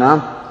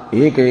Devatanam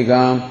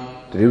Ekaikam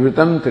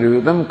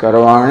Trivritam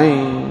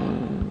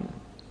Karvani.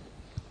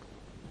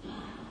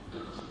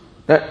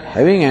 That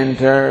having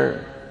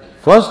entered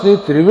first the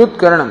Trivrit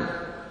Karanam,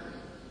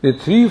 the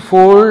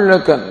threefold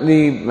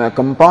the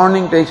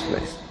compounding takes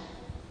place.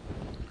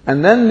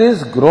 And then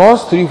these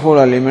gross threefold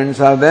elements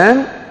are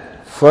then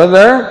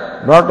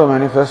further brought to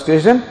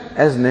manifestation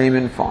as name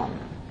and form.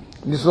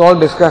 This is all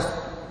discussed.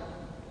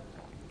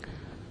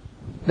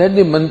 That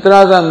the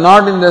mantras are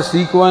not in the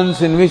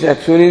sequence in which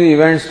actually the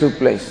events took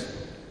place.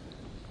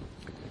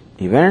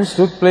 Events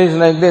took place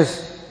like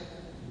this,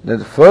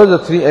 that first the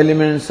three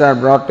elements are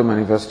brought to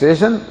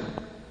manifestation,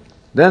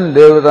 then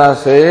Devata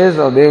says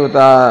or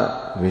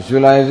Devata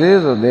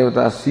visualizes or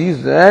Devata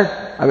sees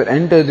that I will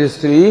enter these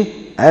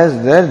three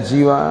as their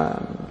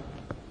jiva,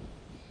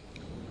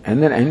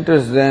 and then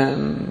enters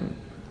them,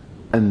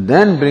 and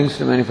then brings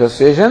to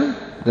manifestation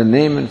the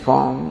name and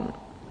form.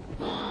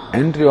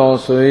 Entry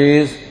also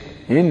is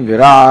in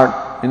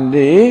Virat, in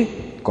the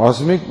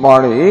cosmic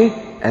body,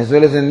 as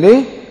well as in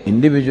the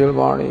individual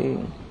body.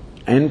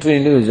 Entry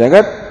into the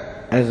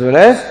Jagat as well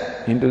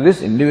as into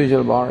this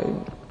individual body.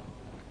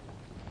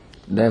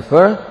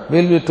 Therefore,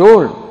 we will be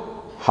told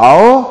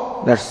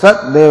how that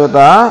Sat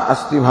Devata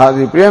Asti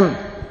Bhati Priyam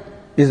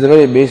is the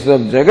very basis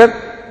of Jagat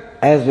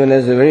as well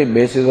as the very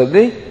basis of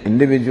the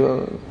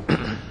individual.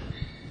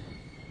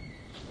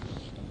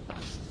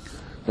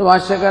 So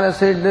Vashyakara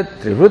said that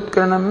Trivrit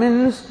Karanam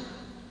means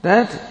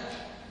that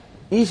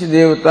each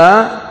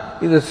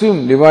Devata is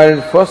assumed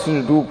divided first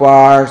into two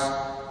parts.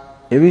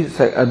 Every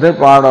other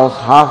part of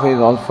half is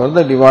all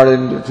further divided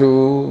into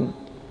two.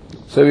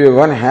 So we have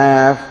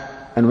 1/2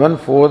 and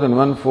 1/4 and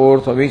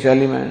 1/4 of each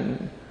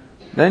element.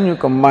 Then you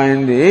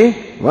combine the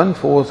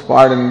 1/4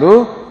 part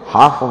into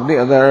half of the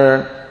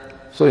other.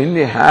 So in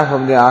the half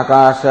of the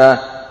Akasha,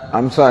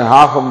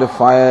 half of the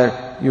fire,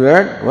 you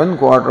add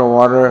 1/4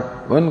 water,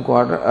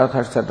 1/4 earth,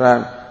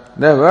 etc.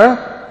 Therefore,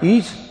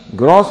 each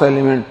gross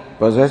element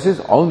possesses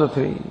all the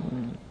three.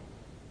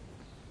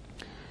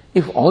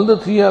 If all the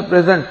three are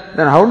present,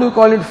 then how do you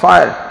call it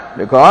fire?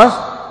 Because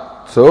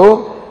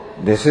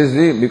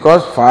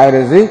fire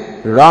is the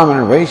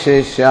predominant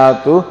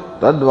Vaisheshyatu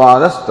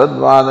Tadvadas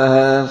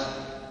Tadvadah.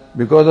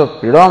 Because of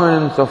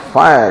predominance of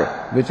fire,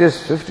 which is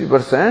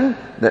 50%,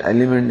 the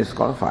element is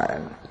called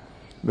fire.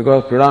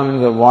 Because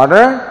predominance of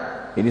water,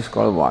 it is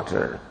called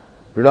water.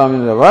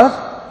 Predominance of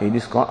earth, it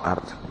is called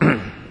earth.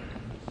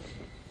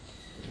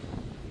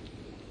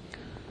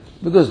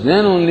 Because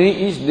then only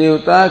each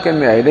devata can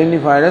be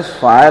identified as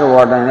fire,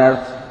 water and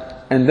earth.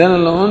 And then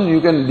alone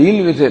you can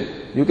deal with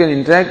it. You can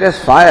interact as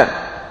fire,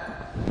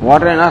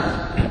 water and earth.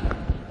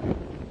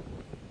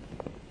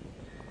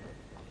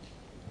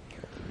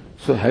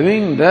 So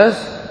having thus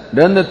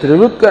done the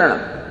Trivrit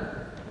Karanam,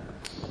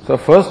 so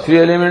first three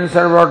elements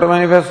are brought to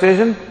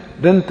manifestation,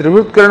 then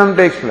Trivrit Karanam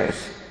takes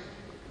place.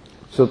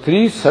 So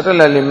three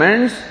subtle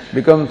elements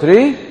become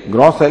three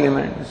gross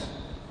elements.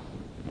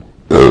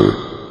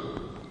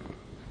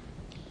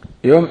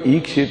 Evam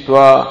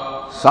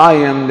ikshitva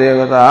sayam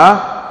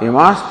devata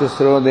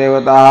imastisro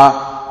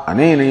devata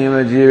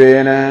aneneva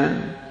jivena.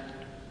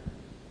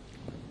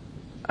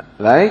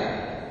 Like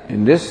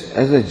in this,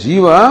 as the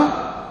jiva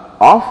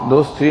of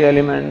those three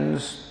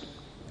elements,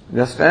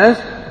 just as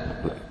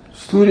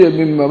Surya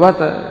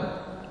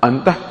Bimbavata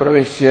Antah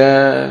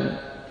Praveshya,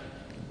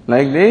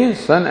 like the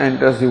sun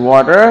enters the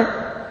water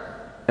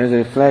as a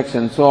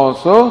reflection, so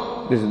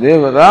also this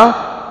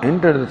Devata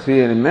entered the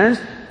three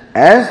elements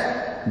as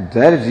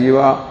their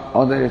jiva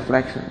or their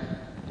reflection.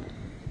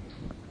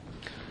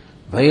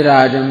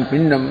 Vairajam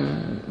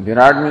Pindam.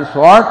 Virat means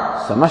what?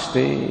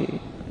 Samashti,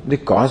 the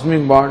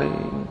cosmic body.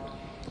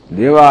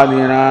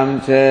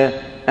 Devadinam che,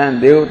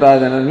 And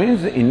Devata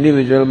means the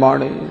individual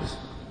bodies.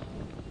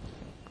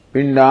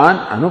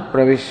 Pindan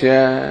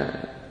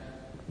anupravishya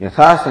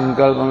yatha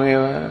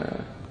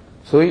sankalpameva.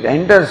 So it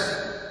enters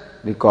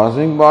the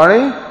cosmic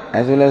body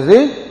as well as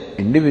the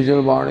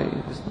individual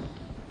bodies.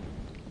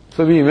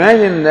 So we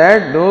imagine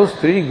that those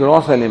three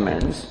gross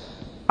elements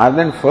are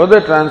then further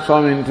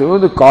transformed into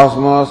the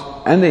cosmos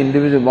and the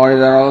individual bodies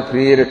are all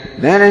created.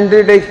 Then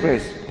entry takes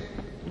place.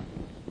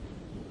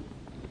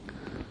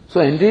 So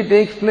entry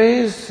takes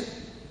place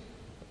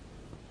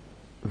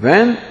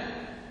when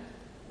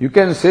you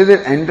can say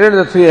that entered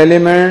the three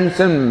elements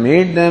and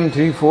made them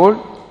threefold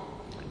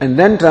and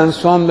then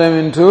transformed them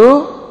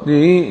into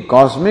the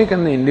cosmic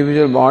and the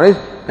individual bodies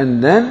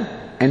and then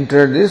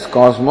entered this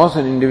cosmos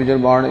and individual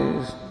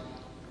bodies.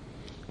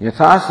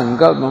 Yatha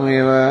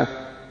sankalpameva,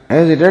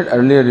 as it had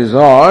earlier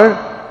resolved,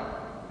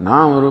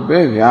 nama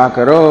rupe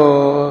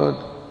vyakarot.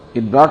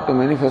 It brought to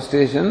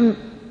manifestation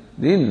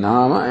the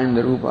nama and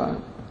the rupa.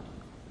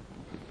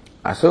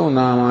 Asau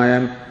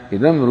namayam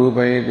idam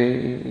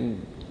rupayate.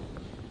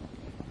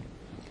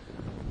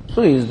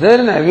 So is there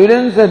an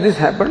evidence that this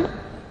happened?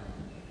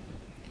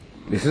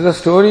 This is a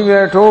story we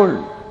are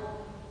told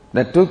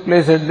that took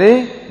place at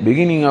the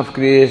beginning of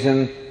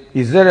creation.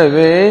 Is there a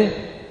way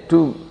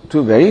to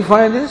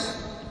verify this?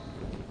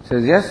 It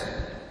says yes.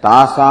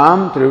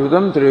 Tasam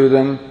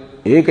trividam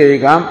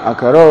ekaikam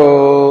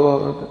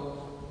akarot.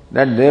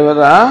 That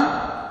Devata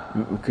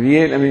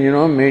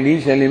made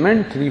each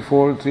element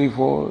threefold.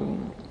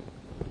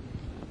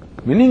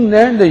 Meaning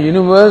that the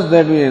universe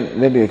that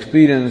we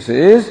experience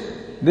is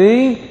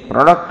the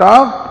product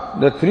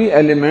of the three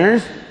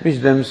elements which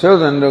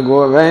themselves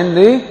undergo when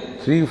the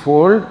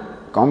threefold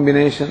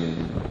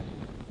combination.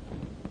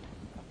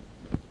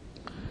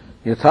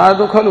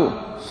 Yathadu khalu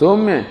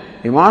somya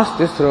imas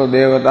tisro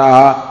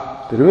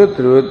devataha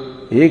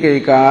trivut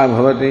ekaika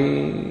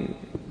bhavati.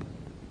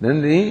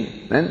 Then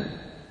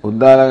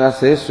Uddalaka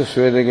says to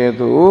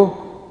Shvetaketu,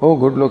 oh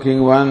good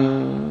looking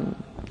one,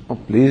 oh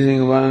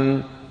pleasing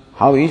one,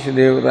 how each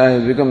devata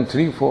has become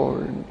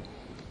threefold.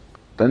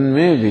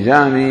 Tanme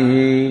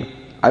vijanihi,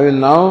 I will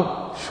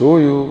now show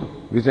you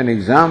with an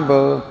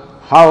example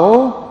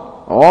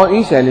how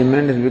each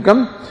element has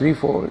become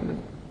threefold.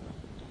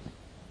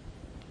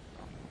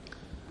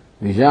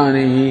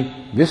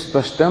 Vijanihi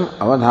vispashtam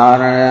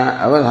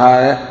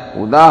avadhaya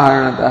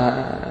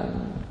udaharanatah.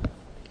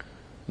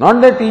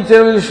 Not that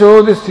teacher will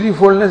show this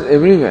threefoldness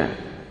everywhere.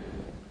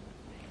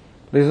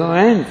 There is no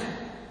end.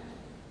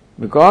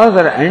 Because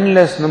there are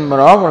endless number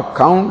of or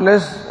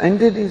countless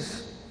entities.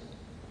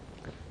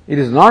 It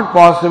is not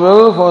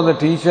possible for the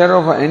teacher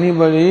or for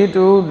anybody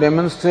to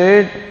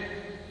demonstrate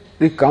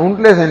the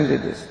countless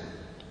entities.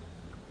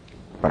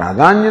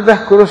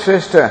 Pradhanyatah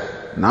kurushreshta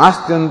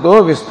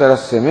nastyanto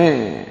vistarasya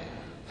me.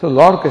 So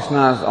Lord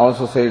Krishna has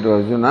also said to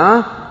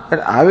Arjuna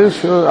that I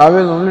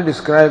will only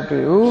describe to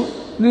you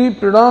the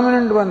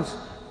predominant ones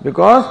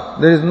because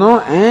there is no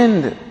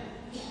end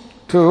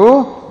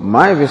to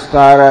my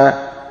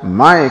vistara,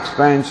 my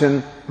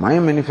expansion, my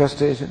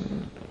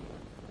manifestation.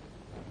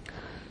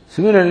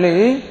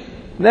 Similarly,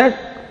 that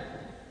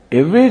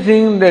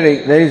everything that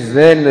is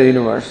there in the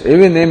universe,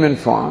 every name and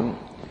form,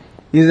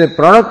 is a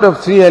product of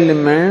three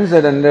elements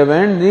that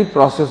underwent the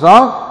process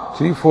of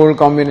threefold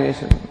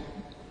combination.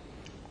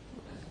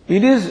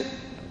 It is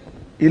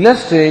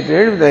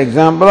illustrated with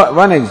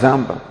one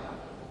example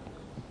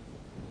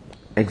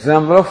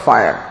of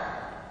fire.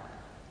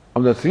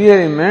 Of the three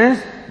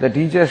elements, the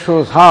teacher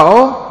shows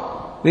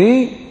how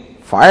the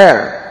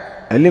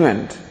fire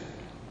element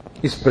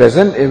is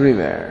present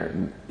everywhere,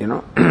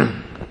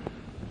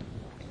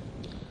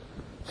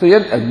 So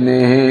yad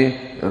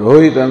agnehe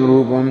rohitam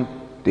rupam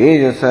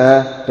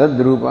tejasa tad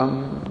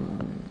rupam.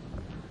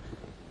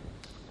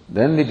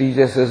 Then the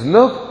teacher says,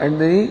 look at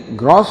the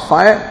gross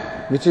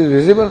fire which is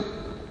visible.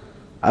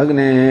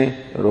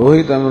 Agnehe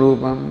rohitam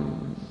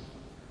rupam.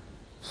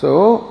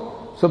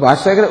 So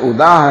Bhashyakara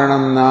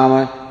udaharanam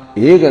nama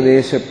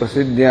ekadesha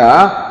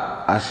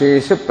prasidhya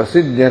ashesha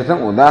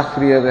prasidhyartham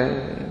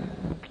udahriyate.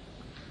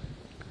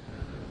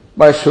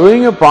 By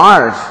showing a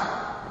part,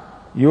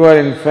 you are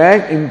in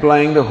fact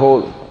implying the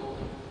whole.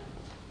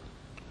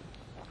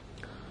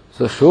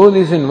 So show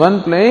this in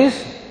one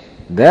place,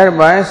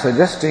 thereby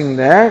suggesting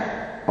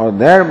that or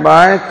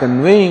thereby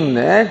conveying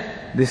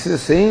that this is the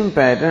same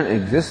pattern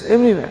exists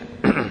everywhere.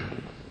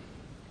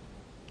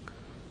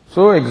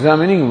 So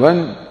examining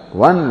one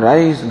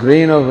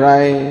grain of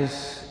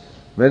rice,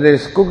 whether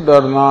it's cooked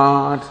or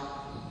not,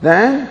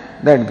 then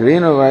that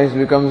grain of rice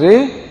becomes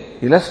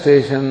a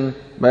illustration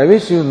by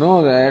which you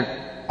know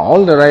that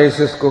all the rice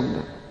is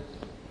cooked.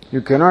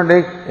 You cannot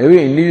take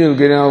every individual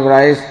grain of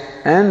rice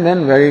and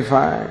then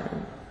verify.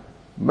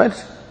 But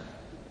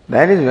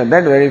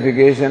that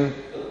verification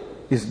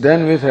is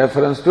done with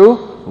reference to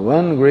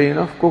one grain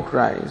of cooked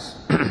rice.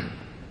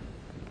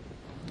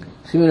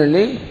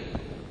 Similarly,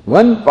 in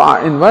one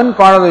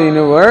part of the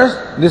universe,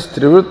 this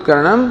Trivrit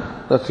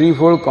Karanam, the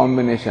threefold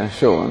combination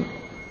shown,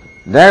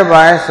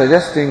 thereby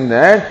suggesting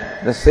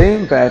that the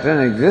same pattern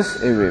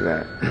exists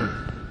everywhere.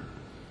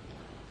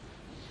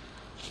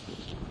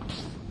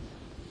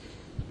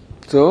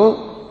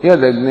 So, yad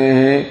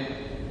agnehe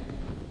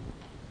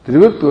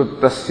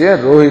trivuttasya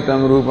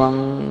rohitam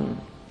rupam.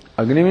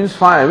 Agni means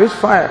fire. Which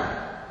fire?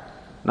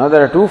 Now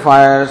there are two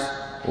fires.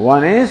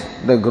 One is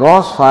the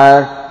gross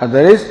fire,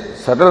 other is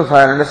subtle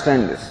fire.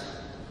 Understand this.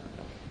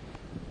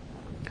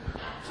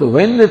 So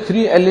when the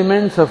three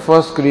elements are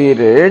first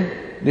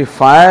created, the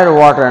fire,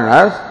 water and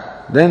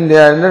earth, then they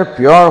are in their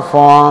pure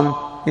form,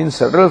 in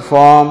subtle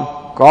form,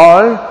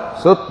 called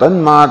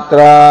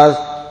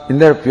tanmatras, in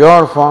their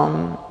pure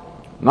form,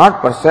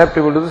 not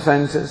perceptible to the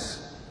senses.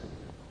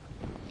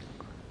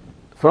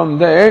 From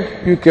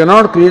that, you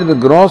cannot create the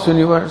gross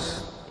universe.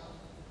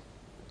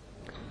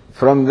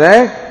 From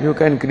that, you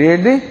can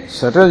create the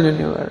subtle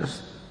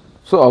universe.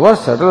 So our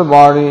subtle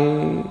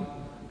body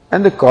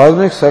and the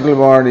cosmic subtle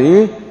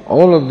body,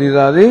 all of these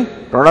are the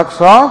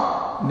products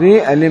of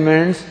the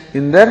elements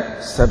in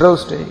their subtle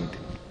state.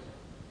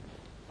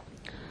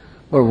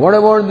 But what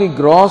about the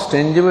gross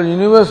tangible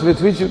universe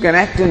with which you can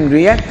act and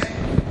react?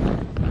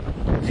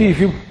 See,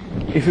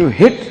 if you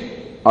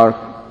hit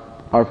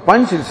or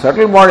punch its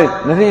subtle body,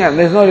 nothing else,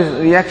 there is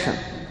no reaction.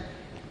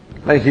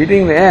 Like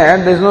heating the air,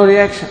 there is no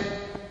reaction.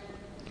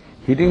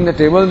 Heating the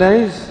table, there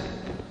is.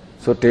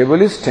 So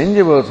table is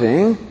tangible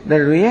thing that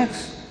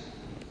reacts.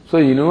 So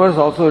universe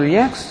also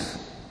reacts.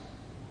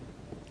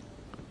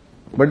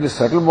 But the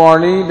subtle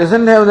body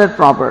doesn't have that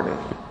property.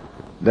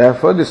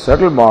 Therefore the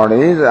subtle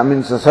bodies,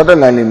 the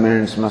subtle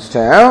elements must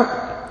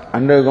have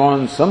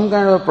undergone some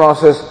kind of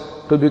process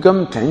to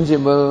become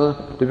tangible,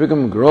 to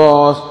become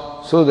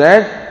gross, so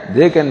that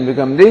they can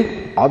become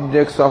the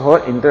objects of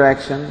our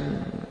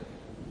interaction.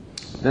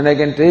 Then I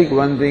can take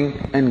one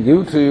thing and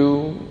give to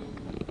you.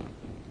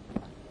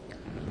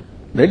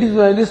 That is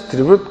why this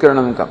Trivrit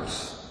Karanam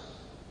comes.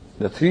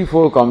 The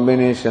threefold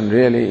combination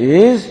really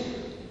is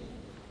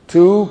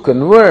to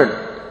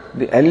convert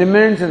the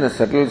elements in the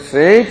subtle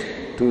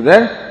state to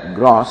their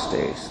gross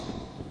states.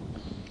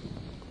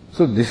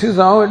 So this is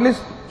how at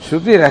least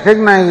Shruti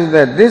recognizes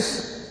that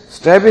this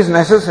step is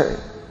necessary.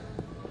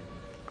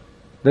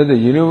 That the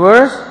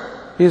universe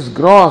is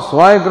gross.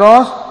 Why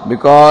gross?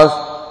 Because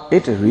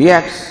it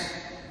reacts.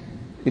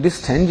 It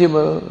is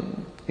tangible.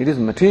 It is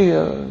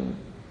material.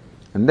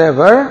 And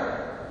therefore,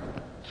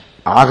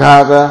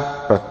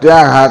 aghata,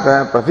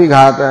 pratyaghata,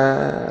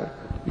 pratighata,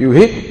 you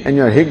hit and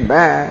you are hit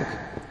back.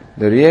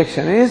 The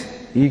reaction is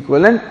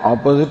equal and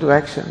opposite to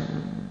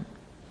action.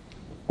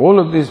 All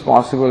of this is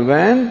possible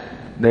when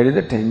there is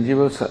a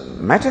tangible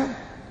matter.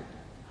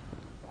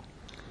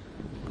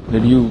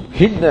 That you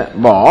hit the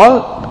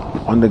ball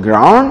on the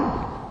ground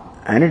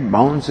and it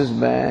bounces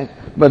back.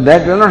 But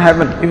that will not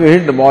happen if you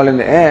hit the ball in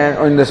the air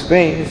or in the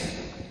space,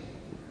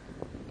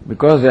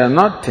 because they are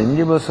not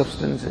tangible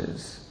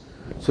substances.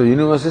 So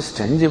universe is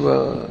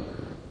tangible.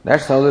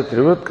 That's how the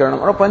Trivrit Karanam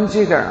or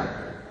Panchikaranam.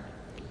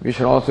 We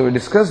should also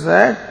discuss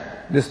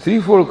that this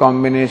threefold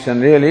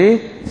combination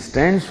really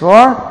stands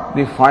for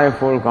the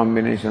fivefold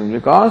combination,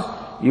 because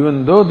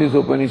even though this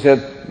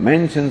Upanishad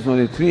mentions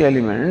only three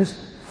elements,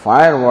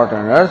 fire, water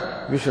and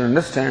earth, we should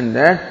understand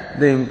that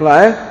they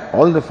imply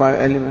all the five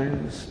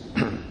elements.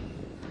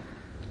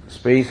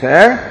 Space,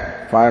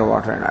 air, fire,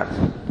 water and earth.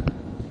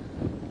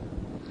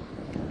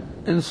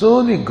 And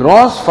so the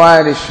gross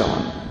fire is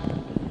shown.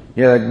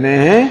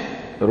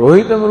 Yadagnehe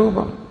rohitam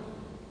rupam.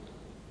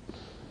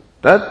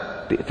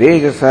 Tat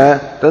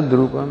tejasa tad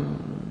rupam.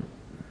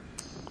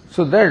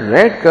 So that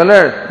red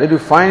color that you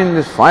find in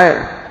this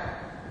fire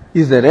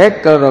is the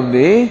red color of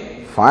the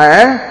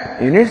fire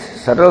in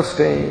its subtle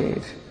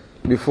state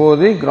before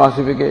the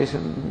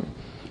grossification.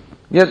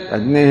 Yat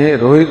agnehe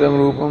rohitam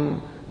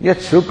rupam, yat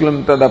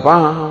shuklam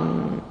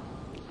tadapam.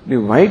 The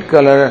white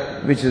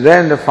color which is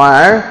there in the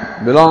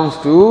fire belongs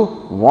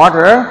to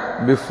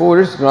water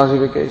before its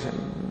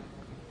grossification.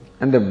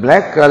 And the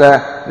black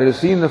color that you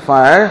see in the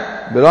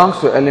fire belongs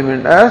to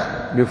element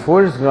earth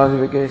before its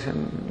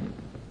grossification.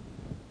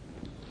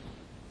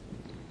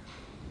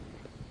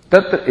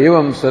 Tatra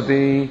evam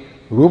sati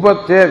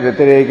rupatya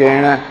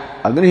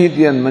vyatirekena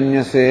agnihityan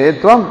manyase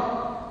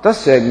tvam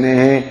tasya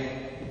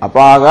agnehe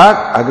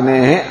apagat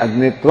agnehe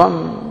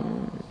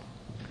agnitvam.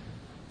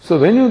 So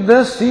when you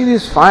thus see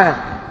this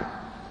fire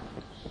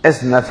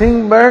as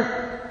nothing but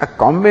a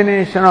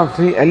combination of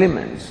three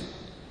elements,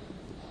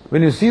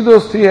 when you see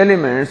those three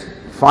elements,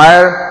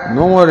 fire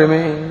no more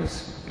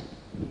remains.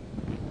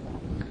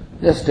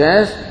 Just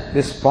as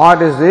this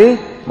pot is the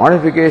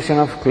modification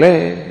of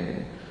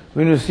clay.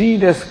 When you see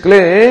it as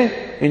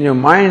clay in your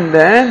mind,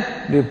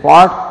 then the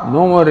pot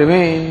no more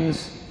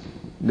remains.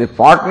 The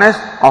potness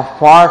of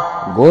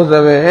pot goes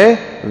away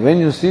when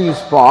you see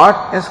this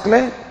pot as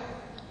clay,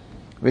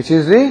 which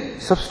is the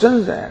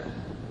substance there.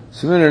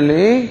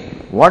 Similarly,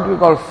 what we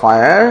call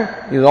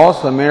fire is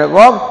also made up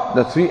of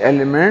the three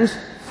elements,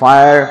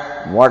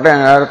 fire, water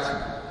and earth.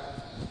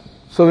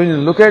 So when you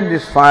look at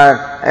this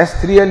fire as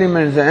three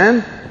elements,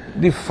 then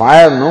the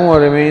fire no more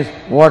remains.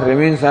 What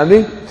remains are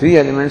the three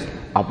elements.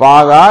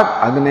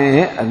 Apagat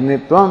agnehe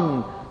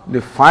agnitvam. The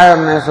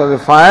fireness of the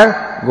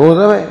fire goes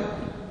away.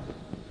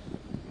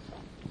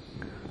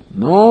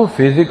 No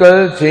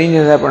physical change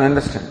has happened,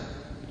 understand.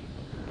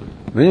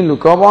 When you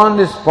look upon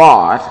this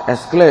pot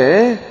as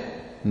clay,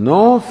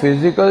 no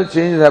physical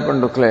change has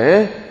happened to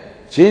clay,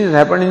 change has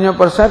happened in your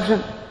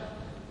perception.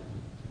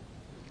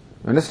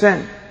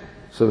 Understand?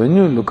 So when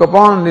you look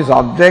upon this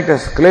object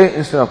as clay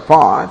instead of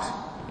pot,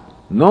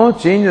 no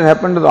change has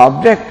happened to the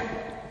object.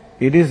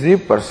 It is the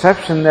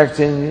perception that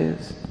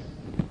changes.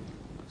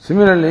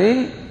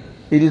 Similarly,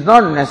 it is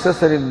not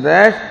necessary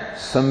that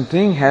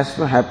something has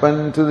to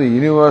happen to the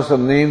universe of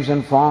names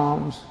and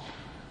forms.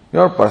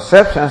 Your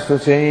perception has to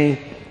change,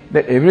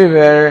 that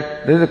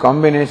everywhere there is a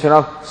combination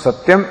of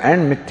Satyam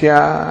and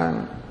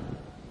Mithya.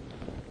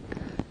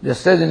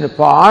 Just as in the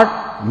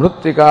pot,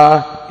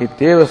 Mrittika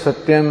ityeva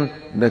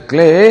Satyam, the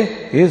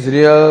clay is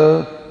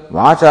real.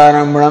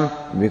 Vacharambram,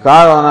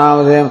 Vikara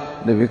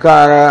Namadhyam, the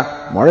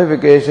Vikara,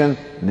 modification,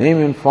 name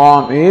and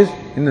form is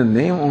in the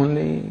name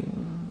only.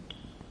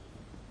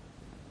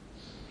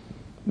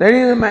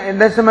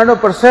 That's a matter of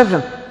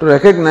perception. To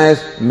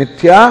recognize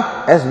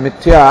Mithya as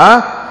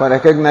Mithya, for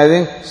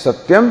recognizing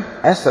Satyam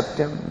as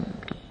Satyam.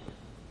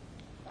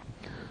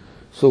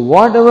 So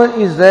whatever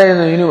is there in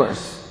the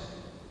universe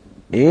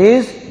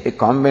is a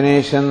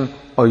combination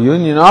or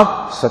union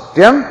of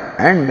Satyam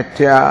and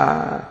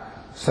Mithya.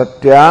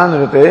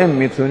 Satyanrute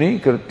Mithuni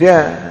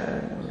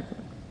Kritya.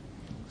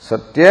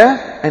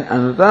 Satya and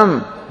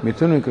Anutam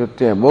Mithuni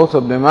Kritya. Both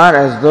of them are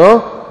as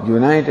though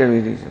united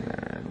with each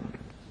other.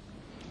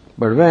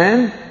 But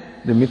when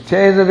the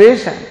Mithya is the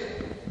Vesha,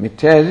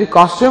 Mithya is the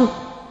costume,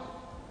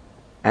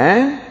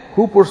 and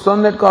who puts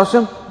on that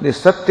costume? The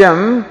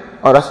Satyam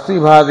or Asti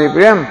Bhadi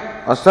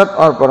Priyam, or Sat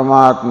or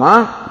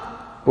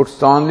Paramatma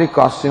puts on the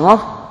costume of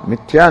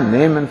Mithya,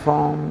 name and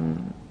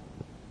form.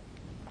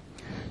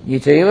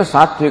 Yichaiva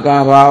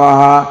Sattvika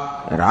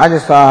Bhavaha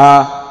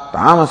Rajasaha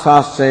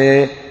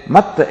Tamasasche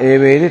Matta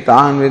Evedi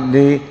Tan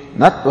Vidhi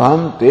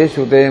Natvaham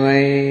Teshu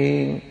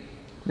Temai.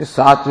 The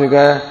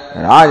Sattvika,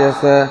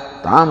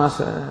 Rajasa,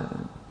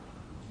 Tamasa.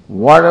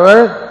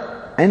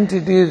 Whatever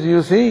entities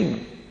you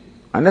see,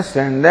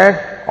 understand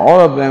that all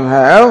of them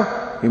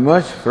have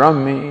emerged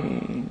from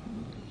me.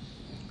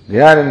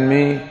 They are in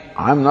me,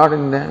 I am not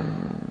in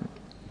them.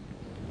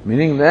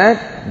 Meaning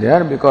that they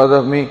are because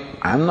of me,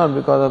 I am not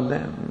because of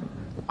them.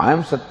 I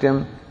am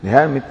Satyam, they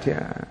are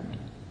Mithya.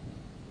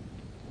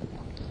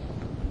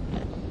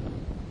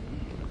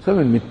 So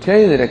when Mithya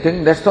is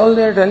reckoning, that's all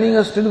they are telling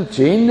us to do.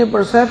 Change the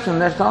perception,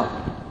 that's all.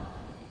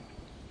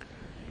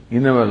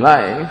 In our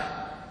life,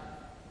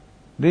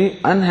 the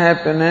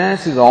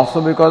unhappiness is also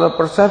because of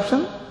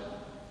perception.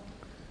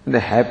 The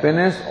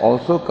happiness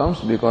also comes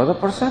because of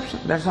perception,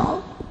 that's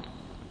all.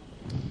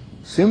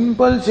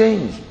 Simple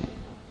change.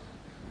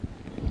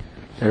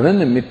 And when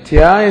the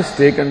Mithya is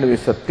taken to be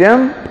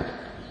Satyam,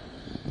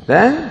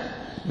 then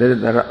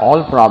there are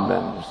all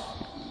problems.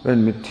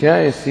 When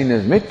Mithya is seen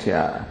as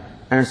Mithya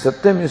and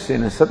Satyam is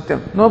seen as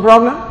Satyam, no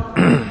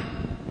problem.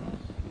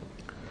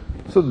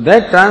 So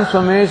that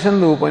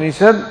transformation the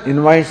Upanishad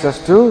invites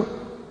us to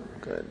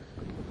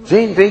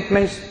change take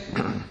place.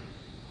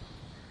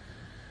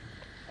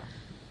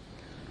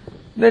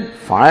 That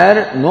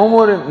fire,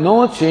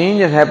 no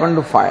change has happened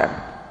to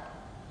fire.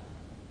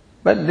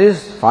 But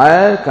this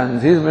fire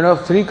consists made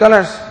of three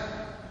colors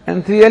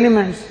and three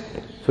elements.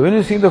 So when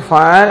you see the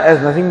fire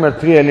as nothing but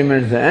three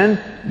elements,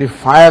 then the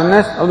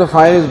fireness of the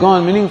fire is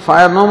gone, meaning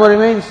fire no more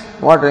remains.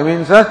 What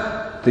remains are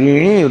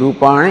Trini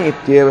Rupani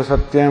Ityeva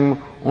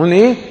Satyam.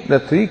 Only the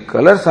three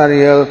colors are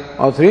real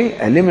or three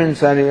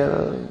elements are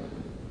real.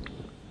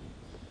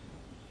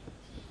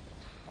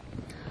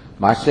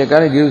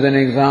 Bhashyakara gives an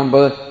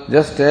example,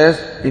 just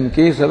as in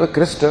case of a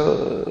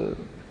crystal.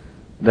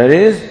 There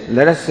is,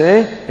 let us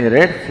say, a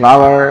red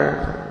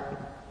flower.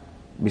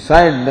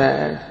 Beside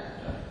that,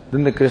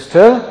 then the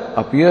crystal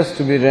appears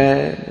to be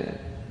red.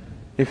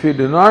 If you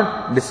do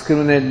not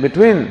discriminate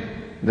between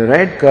the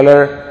red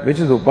color, which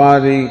is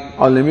Upadhi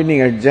or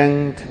limiting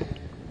adjunct,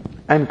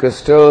 and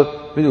crystal,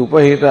 which is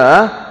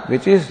Upahita,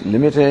 which is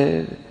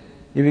limited,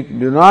 if you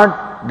do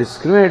not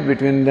discriminate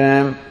between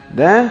them,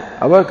 then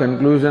our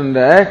conclusion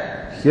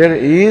that here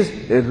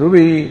is a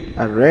ruby,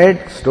 a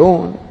red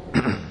stone.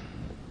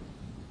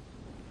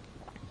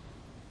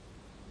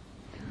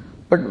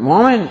 But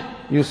moment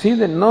you see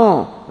that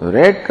no,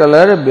 red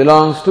color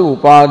belongs to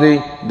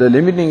Upadhi, the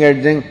limiting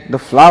adjunct, the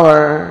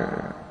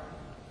flower.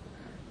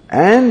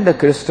 And the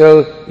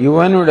crystal, even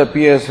when it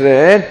appears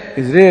red,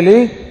 is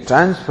really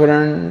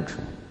transparent.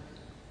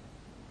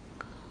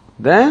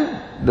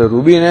 Then the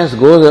rubiness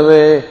goes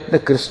away, the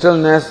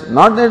crystalness,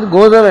 not that it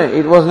goes away,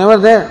 it was never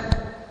there.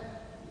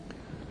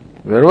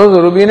 Where was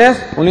the rubiness?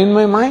 Only in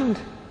my mind.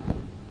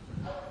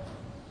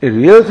 A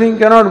real thing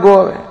cannot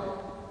go away.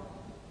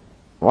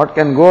 What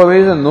can go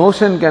away is a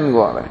notion can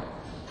go away.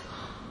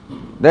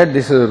 That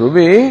this is a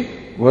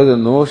ruby was a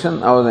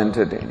notion I was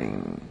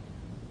entertaining.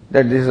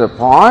 That this is a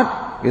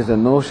pot is a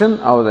notion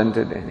I was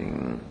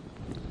entertaining.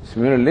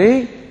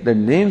 Similarly, the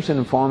names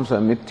and forms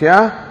of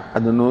Mithya are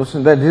the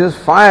notion that this is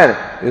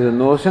fire is a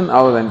notion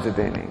I was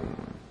entertaining.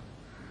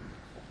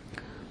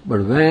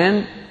 But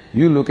when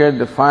you look at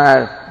the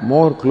fire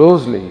more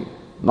closely,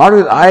 not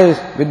with eyes,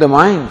 with the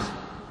mind,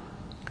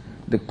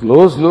 The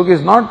closed look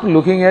is not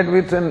looking at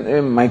with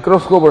a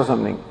microscope or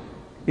something.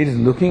 It is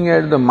looking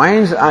at the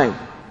mind's eye.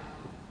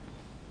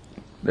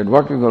 That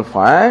what we call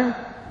fire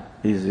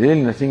is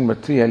really nothing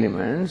but three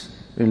elements.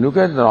 We look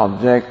at the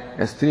object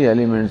as three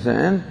elements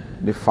and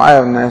the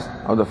fireness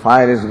of the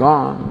fire is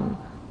gone.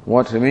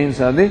 What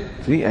remains are the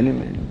three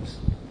elements.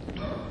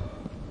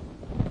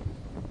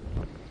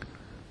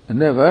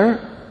 And therefore,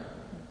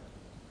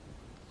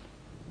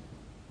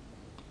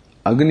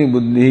 Agni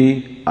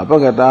Buddhi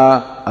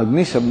Apagata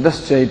Agni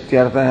Shabdascha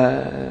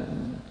Ityartha.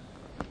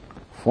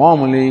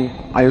 Formerly,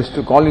 I used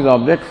to call this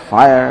object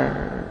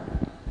fire.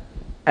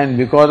 And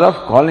because of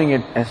calling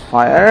it as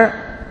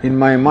fire, in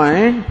my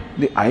mind,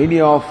 the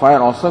idea of fire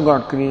also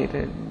got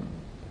created.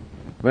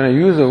 When I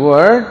use a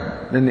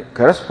word, then the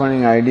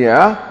corresponding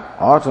idea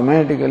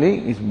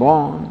automatically is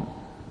born.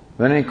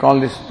 When I call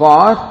this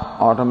pot,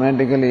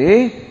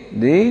 automatically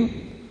the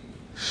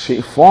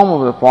form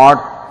of the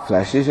pot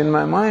flashes in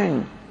my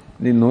mind.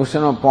 The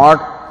notion of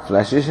pot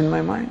flashes in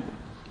my mind.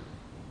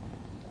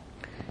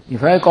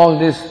 If I call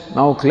this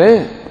now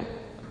clay,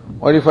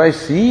 or if I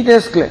see it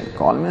as clay,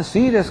 call me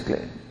see it as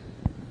clay,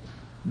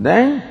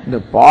 then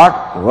the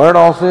pot word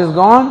also is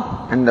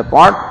gone and the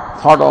pot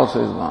thought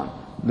also is gone.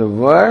 The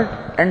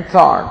word and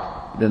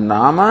thought, the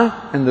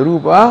nama and the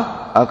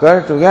rupa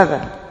occur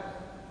together.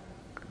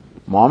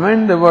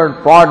 Moment the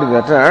word pot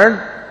is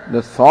uttered,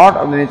 the thought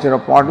of the nature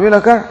of pot will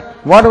occur.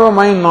 Whatever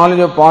my knowledge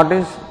of pot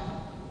is,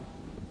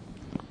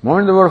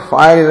 moment the word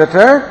fire is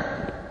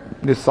uttered,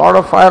 the thought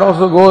of fire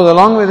also goes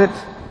along with it.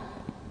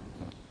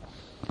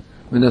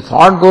 When the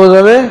thought goes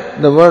away,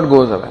 the word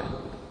goes away.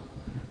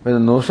 When the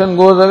notion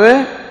goes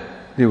away,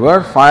 the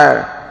word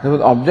fire,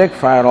 the object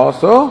fire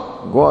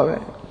also go away.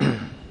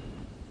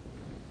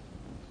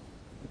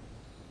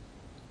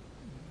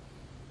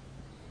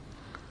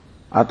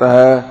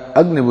 Atah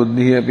Agni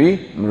Buddhi api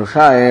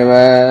Mrusha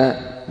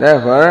eva.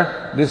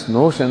 Therefore, this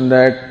notion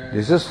that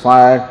this is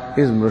fire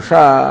is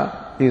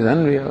Mrusha, is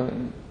unreal.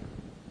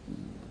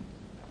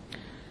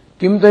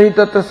 Kim tahi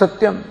tatra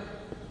satyam.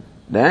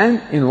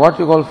 Then, in what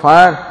you call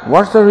fire,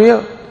 what's the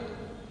real?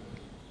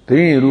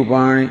 Trini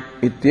rupani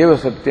ityeva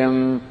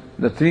satyam.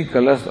 The three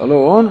colors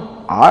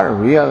alone are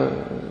real.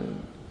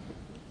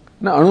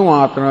 Na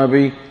anumatra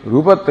api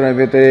rupatra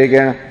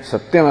vyateka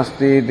satyam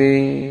asti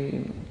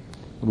iti.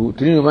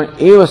 Trini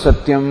rupani eva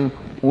satyam.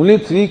 Only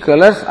three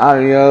colors are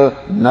real,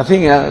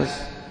 nothing else.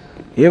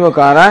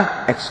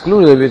 Evakara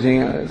excludes everything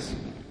else.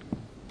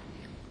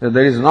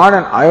 There is not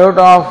an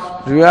iota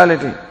of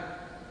reality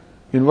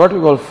in what we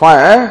call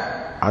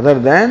fire other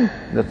than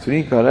the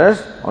three colors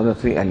or the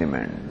three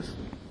elements.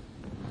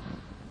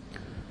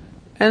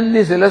 And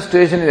this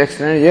illustration is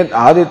extended, yet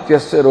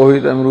adityasya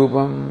rohitam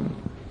rupam,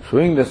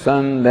 showing the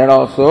sun, that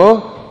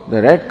also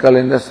the red color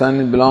in the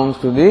sun belongs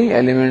to the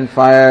element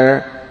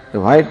fire, the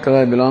white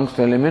color belongs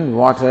to element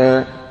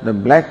water, the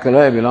black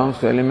color belongs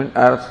to element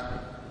earth.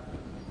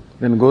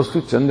 Then goes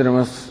to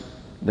Chandramas.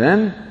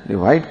 Then the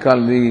white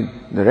color,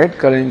 the red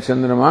color in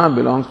Chandrama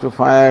belongs to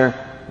fire,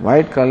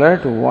 white color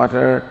to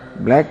water,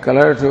 black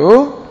color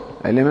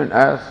to element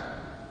earth.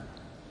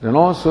 Then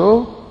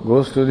also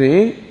goes to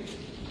the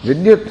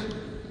Vidyut.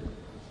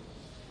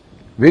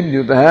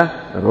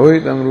 Vidyutah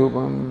rohitam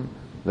rupam.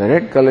 The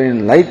red color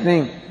in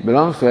lightning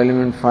belongs to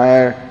element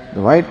fire,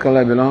 the white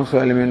color belongs to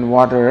element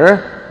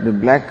water, the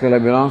black color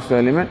belongs to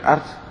element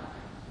earth.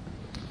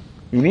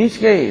 In each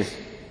case,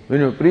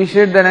 when you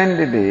appreciate that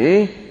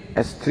entity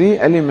as three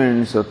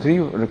elements or three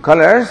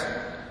colors,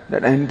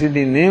 that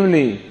entity,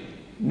 namely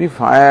the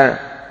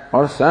fire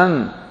or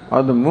sun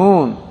or the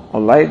moon or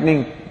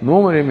lightning,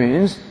 no more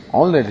remains.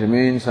 All that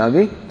remains are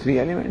the three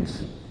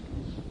elements.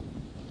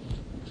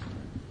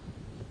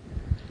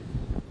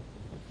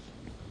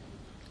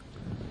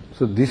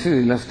 So this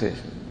is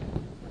illustration.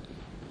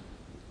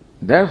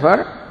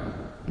 Therefore,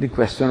 the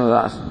question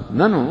was asked,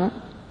 Nanu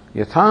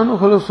yathanu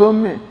khalu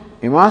somya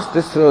imas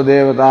tisro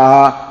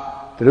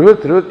devataha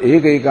trivut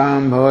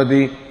ekaikam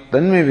bhavati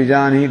tanme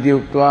vijaniti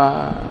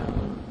uktva.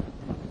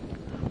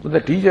 So the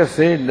teacher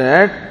said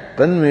that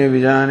tanme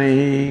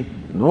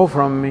vijanehi, know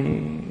from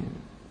me.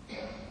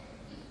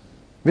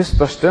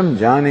 Vispashtam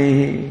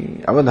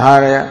janehi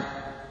avadharaya,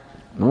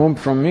 know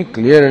from me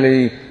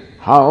clearly.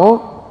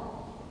 How?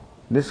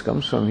 This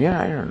comes from here,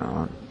 I don't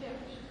know.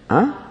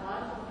 Huh?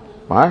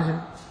 What?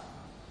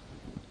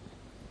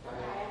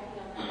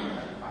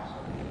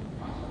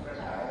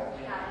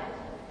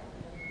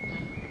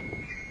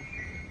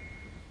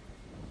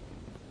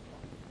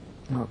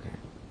 Okay.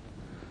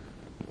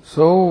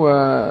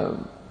 So,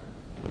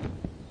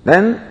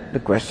 then the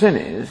question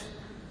is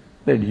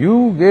that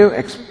you gave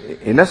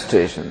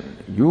illustration,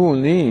 you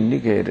only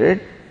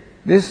indicated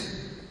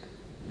these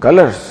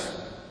colors.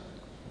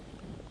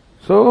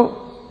 So,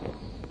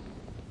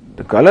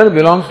 the color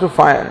belongs to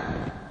fire.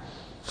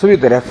 So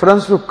with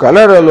reference to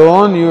color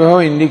alone, you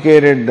have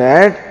indicated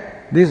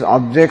that these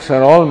objects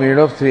are all made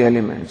of three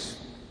elements.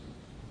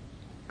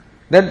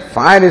 That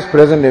fire is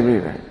present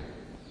everywhere.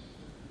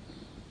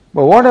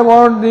 But what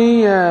about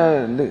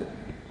the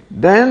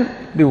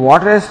then the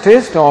water has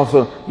taste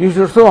also. You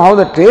should show how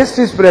the taste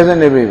is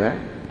present everywhere.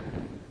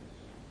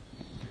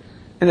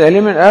 In the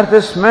element earth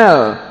has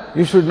smell.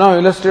 You should now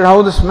illustrate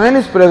how the smell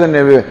is present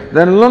everywhere.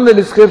 Then alone the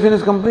description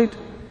is complete.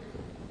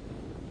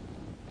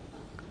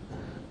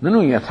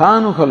 Nanu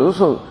yathanu khalu.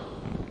 So,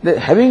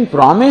 having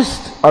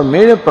promised or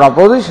made a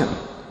proposition,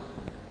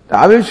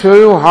 I will show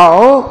you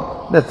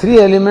how the three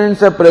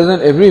elements are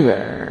present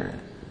everywhere.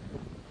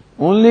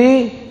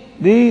 Only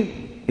the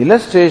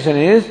illustration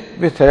is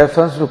with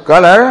reference to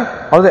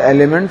color or the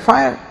element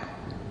fire.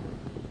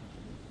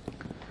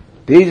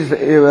 Tejas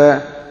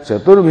eva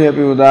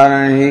chaturbhyapi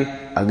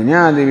udaranihi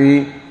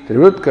agnyadivi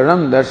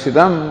trivutkaram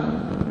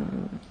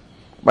darshitam.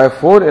 By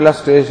four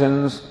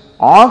illustrations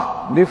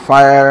of the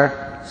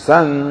fire,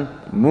 sun,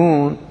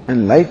 moon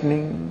and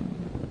lightning.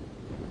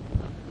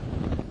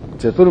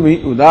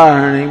 Chaturvi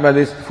udaharani, by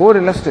these four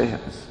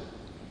illustrations.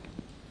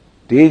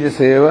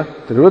 Tejaseva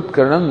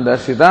trivutkaranam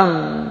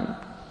darshitam.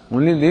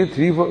 Only the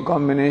threefold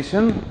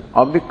combination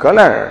of the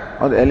color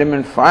of the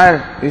element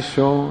fire is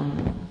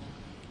shown.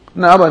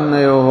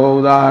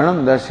 Nabannayoho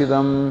udaharanam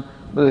darshitam.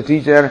 But the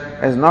teacher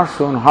has not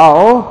shown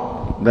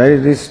how there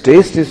is this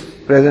taste is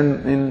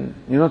present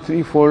in,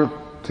 threefold,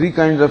 three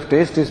kinds of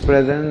taste is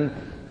present,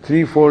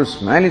 threefold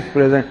smell is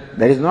present.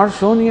 That is not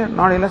shown here,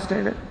 not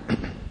illustrated.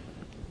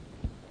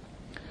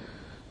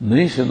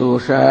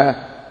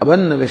 Nishadosha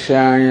abanna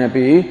vishyani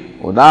api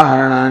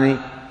udaharanani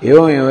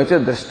evam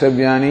evacha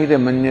drashtavyani te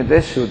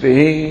manyate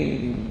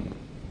shruti.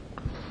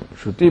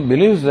 Shruti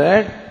believes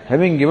that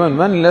having given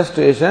one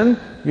illustration,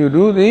 you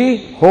do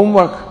the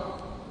homework.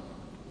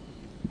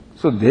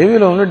 So they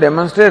will only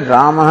demonstrate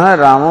Ramaha,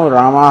 Ramo,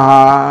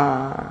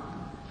 Ramaha.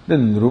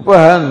 Then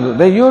Nrupaha,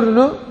 they you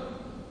do.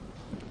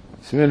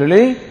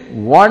 Similarly,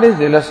 what is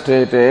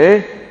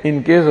illustrated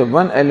in case of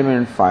one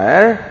element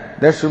fire,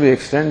 that should be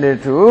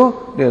extended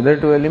to the other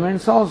two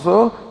elements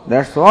also.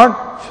 That's what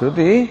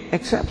Shruti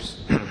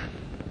accepts.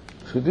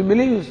 Shruti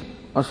believes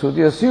or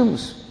Shruti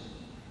assumes.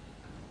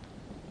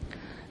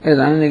 As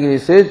Anandagiri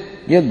says,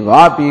 Yad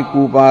vapi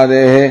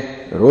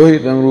kupadehe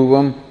rohitam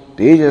rupam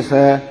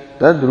tejasa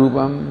tad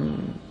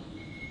rupam.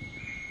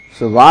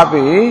 So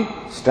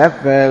vapi,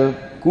 step well,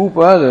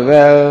 kupa, the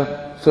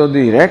well. So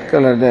the red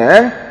color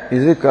there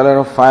is the color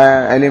of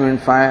fire,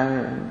 element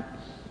fire.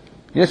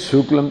 Yad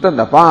shuklam tad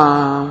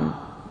apam.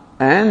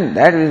 And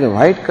that is the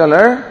white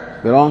color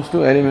belongs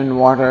to element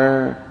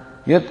water.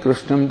 Yat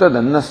krishnam tad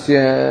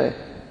annasya.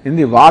 In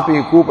the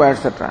vapi, kupa,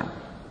 etc.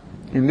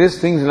 In these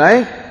things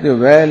like the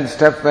well,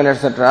 step well,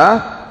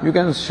 etc., you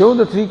can show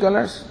the three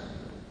colors.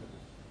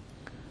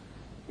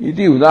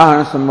 Iti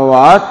udahana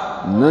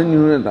sambhavat na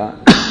nyunata.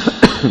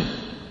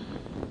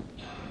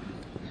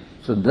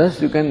 So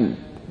thus you can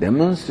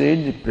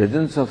demonstrate the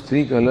presence of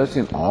three colors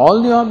in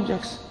all the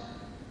objects.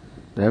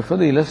 Therefore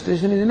the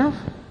illustration is enough.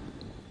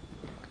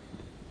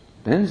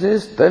 Then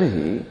says,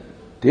 Tarhi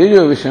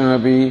tejo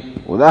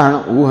vishamapi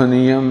udahana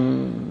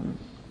uhaniyam.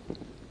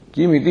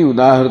 Kim iti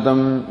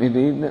udahritam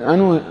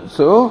iti.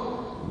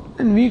 So,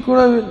 then we could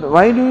have,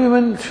 why do you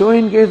even show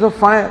in case of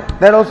fire?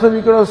 That also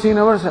we could have seen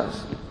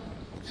ourselves.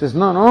 He says,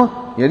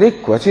 no,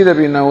 yadi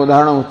kvachidapi na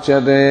udahana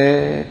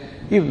uchyate.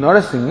 If not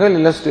a single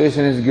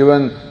illustration is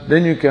given,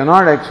 then you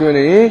cannot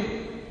actually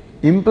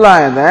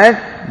imply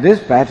that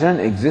this pattern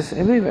exists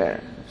everywhere.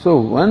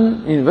 So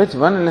in which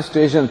one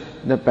illustration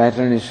the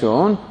pattern is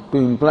shown to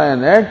imply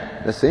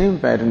that the same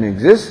pattern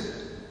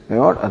exists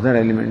about other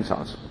elements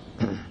also.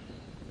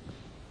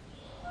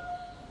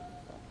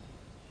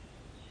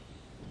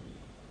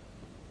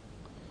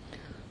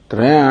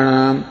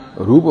 Trayanam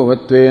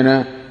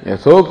rupavattvena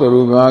yathokta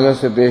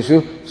rupagasya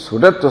teshu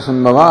sudatva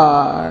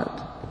sambhavat.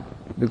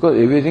 Because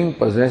everything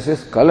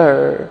possesses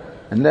color,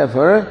 and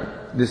therefore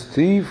this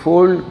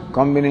threefold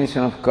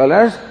combination of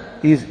colors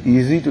is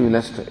easy to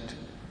illustrate,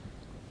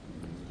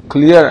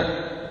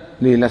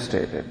 clearly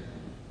illustrated.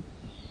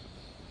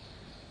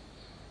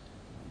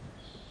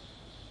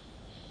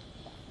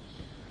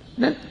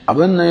 Then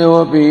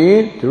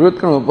abannayopi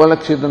trivutkam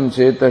upalakshitam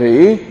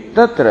chetari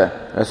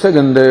tatra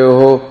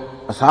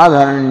rasagandayoho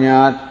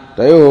asadharanyat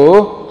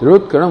tayo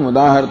trivutkaram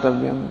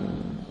udahartavyam.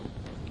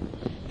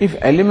 If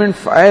element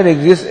fire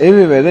exists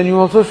everywhere, then you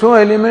also show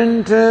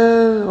element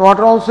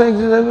water also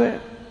exists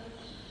everywhere.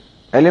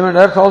 Element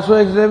earth also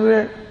exists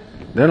everywhere.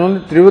 Then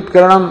only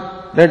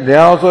trivutkaranam, that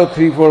there also a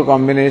threefold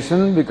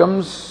combination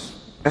becomes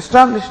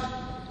established.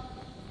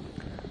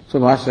 So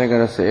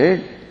Bhashyakara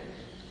said,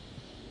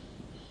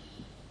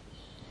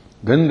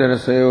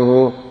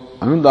 Gandharasayoho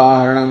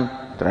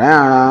anudaharanam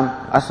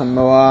trayanam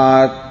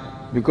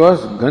asambhavat.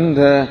 Because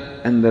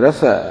gandha and the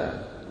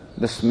rasa,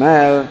 the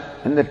smell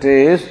and the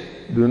taste,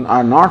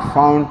 are not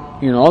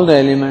found in all the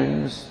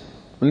elements.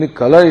 Only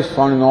color is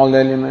found in all the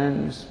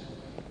elements.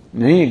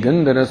 Nahi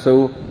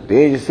gandharasau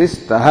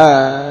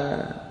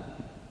tejasistaha.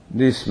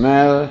 The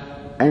smell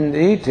and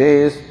the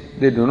taste,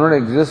 they do not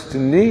exist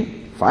in the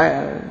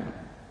fire.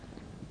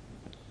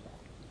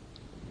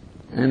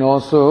 And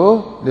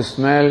also, the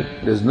smell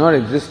does not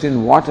exist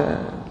in water.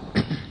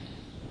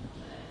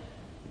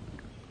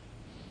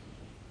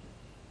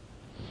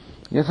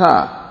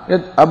 Yatha,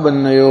 yat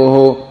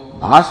abhannayoho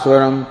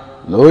bhaswaram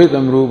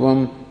lohitam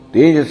rupam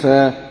tejasa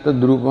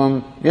tad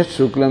rupam yat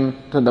shuklam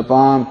tad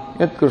apam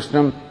yat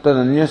krishnam tad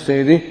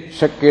anyasya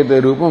shakyate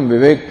rupam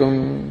vivektum.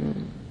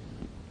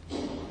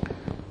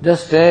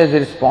 Just as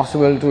it is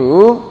possible to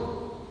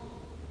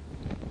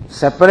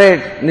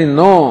separately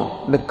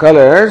know the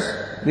colors,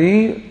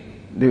 the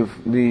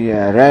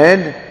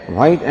red,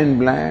 white and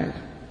black.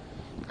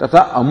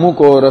 Tatha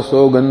amuko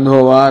raso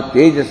gandhova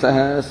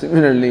tejasah.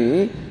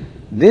 Similarly,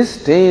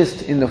 this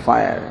taste in the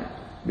fire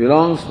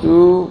belongs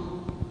to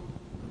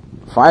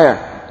fire,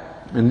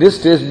 and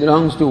this taste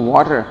belongs to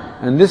water,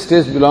 and this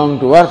taste belongs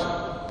to earth.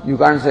 You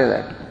can't say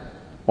that.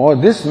 Or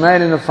this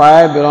smell in the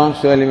fire belongs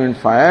to element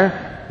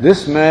fire,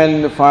 this smell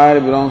in the fire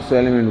belongs to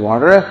element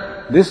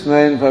water, this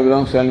smell in the fire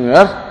belongs to element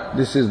earth.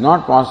 This is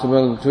not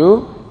possible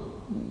to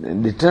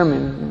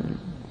determine.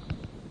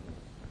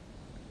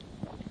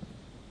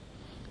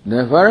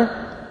 Therefore,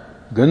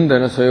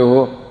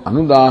 gandharasayoho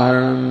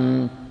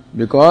anudaharanam,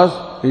 because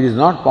it is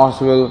not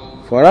possible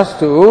for us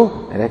to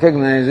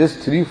recognize this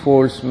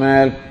threefold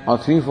smell or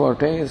threefold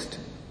taste.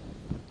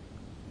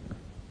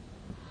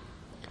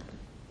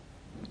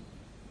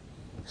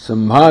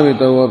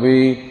 Sambhavitau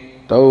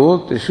api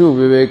tau trishu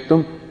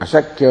vivektum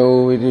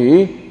ashakyau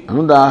iti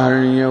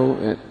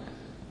anudaharaniyau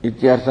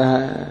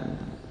ityartha.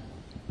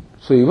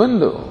 So even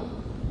though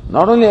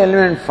not only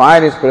element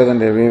fire is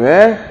present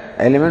everywhere,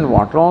 element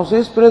water also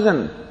is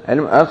present,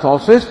 element earth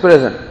also is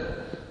present,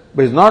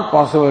 but it is not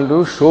possible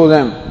to show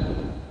them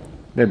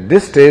that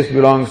this taste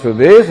belongs to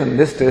this and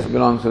this taste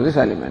belongs to this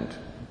element.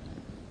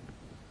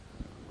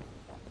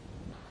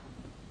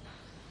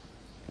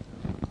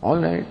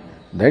 Alright,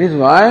 that is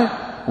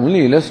why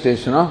only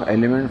illustration of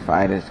element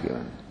fire is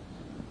given.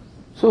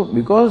 So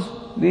because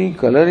the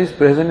color is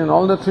present in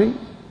all the three,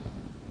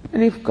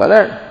 and if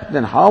color,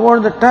 then how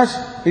about the touch?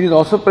 It is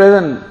also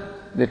present.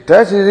 The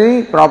touch is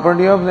the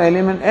property of the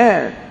element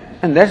air,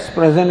 and that's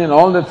present in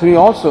all the three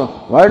also.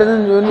 Why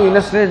doesn't you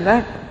illustrate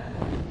that?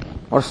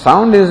 Or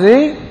sound is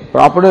the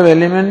property of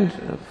element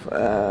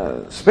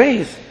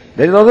space.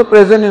 That is also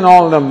present in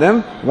all of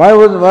them. Why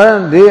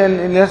aren't they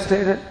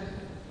illustrated?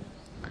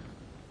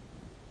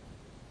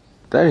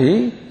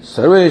 Tarhi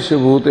sarveshu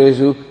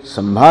bhuteshu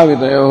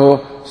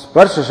sambhavitayoho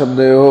sparsha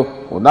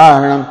shabdayoho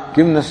udaharanam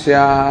kim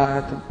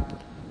nasyat.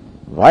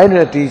 Why did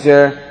a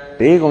teacher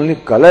take only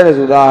color as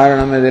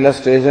udaharanam, as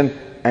illustration,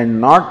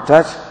 and not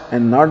touch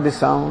and not the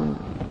sound?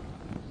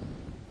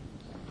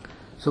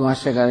 So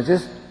Bhashyakara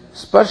says,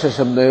 sparsha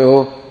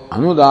shabdayoho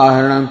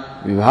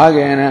anudaharanam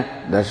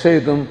vibhagena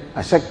darshayitum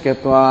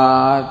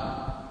ashakyatvat.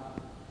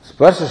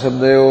 Sparsha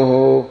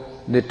shabdayoho,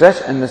 the touch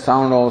and the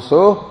sound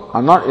also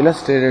are not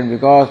illustrated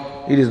because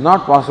it is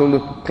not possible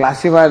to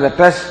classify the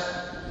touch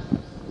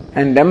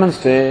and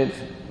demonstrate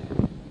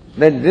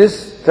that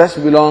this touch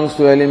belongs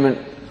to element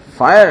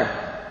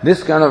fire,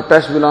 this kind of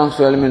touch belongs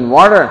to element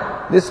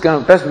water, this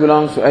kind of touch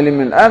belongs to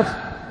element earth.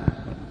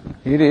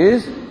 It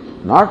is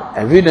not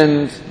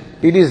evident.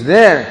 It is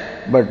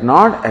there, but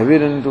not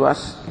evident to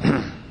us.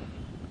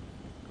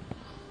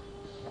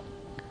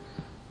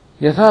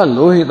 Yatha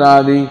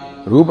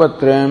lohitadi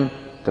rupatrayam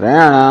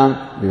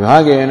trayanam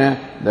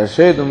vibhagena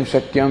darshayitum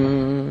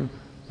shakyam.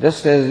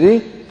 Just as the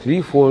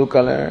threefold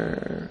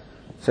color,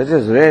 such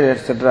as red,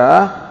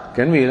 etc.,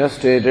 can be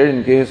illustrated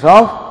in case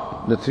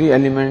of the three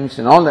elements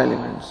and all the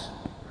elements.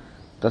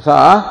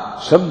 Tatha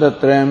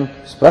shabdatrayam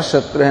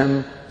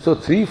sparshatrayam. So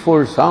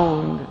threefold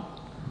sound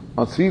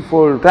or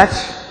threefold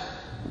touch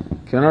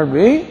cannot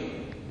be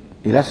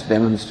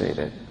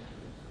demonstrated.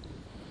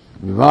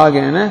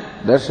 Vibhagena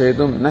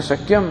darshayitum na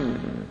shakyam.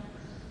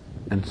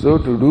 And so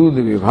to do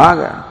the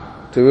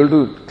vibhaga, to be able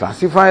to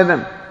classify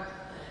them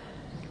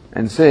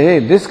and say, hey,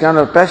 this kind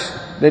of touch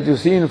that you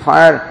see in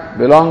fire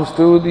belongs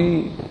to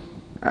the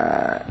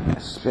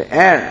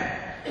air,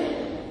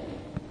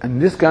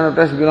 and this kind of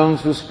touch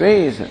belongs to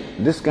space,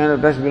 this kind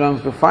of touch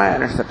belongs to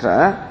fire,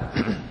 etc.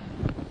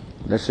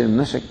 Darshayitum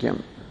na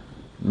shakyam.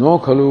 No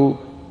khalu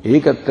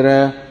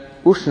ekatra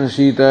ushna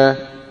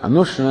shita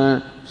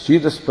anushna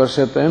shita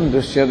sparshatam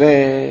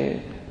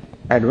drishyate.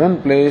 At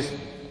one place,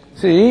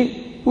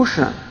 see,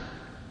 ushna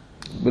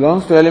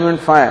belongs to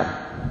element fire.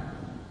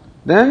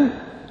 Then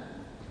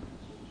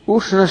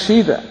ushna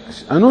shita,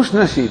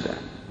 anushna shita.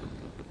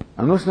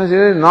 Anushna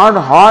shita is not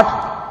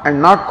hot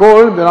and not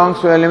cold, belongs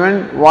to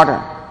element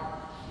water.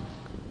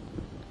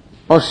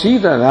 Or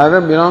shita rather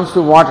belongs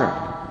to water.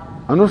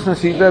 Anushna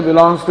shita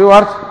belongs to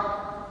earth,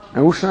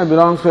 and ushna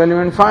belongs to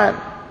element fire.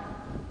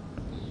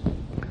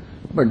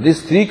 But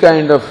this three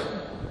kind of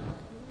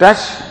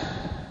touch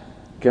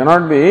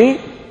cannot be,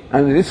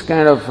 and this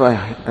kind of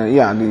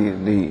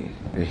the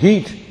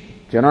heat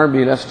cannot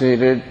be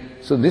illustrated.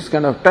 So this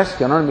kind of touch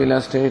cannot be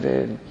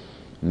illustrated.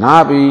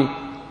 Napi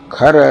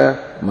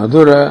khara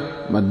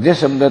madhura madhya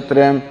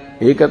shabdatrayam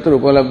ekatra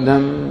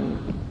upalabdham.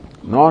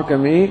 Nor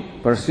can we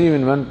perceive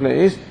in one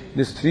place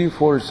these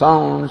threefold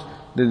sounds,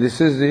 that this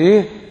is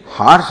the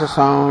harsh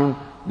sound,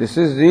 this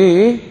is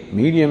the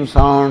medium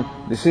sound,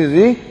 this is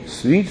the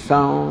sweet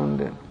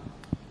sound.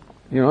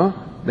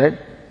 That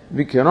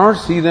we cannot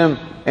see them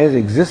as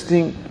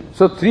existing.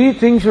 So three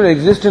things should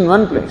exist in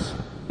one place.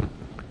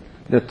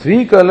 The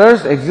three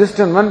colors exist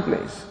in one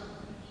place.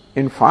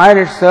 In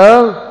fire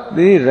itself,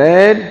 the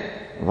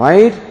red,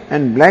 white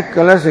and black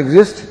colors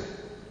exist.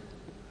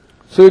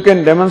 So you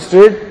can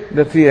demonstrate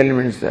the three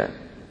elements there.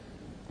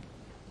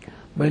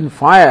 But in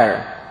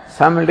fire,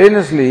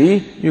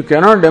 simultaneously, you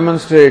cannot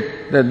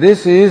demonstrate that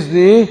this is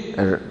the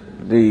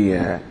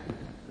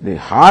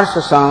harsh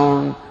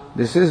sound,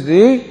 this is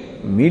the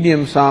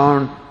medium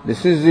sound,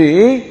 this is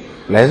the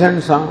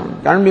pleasant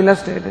sound. Can't be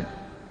illustrated.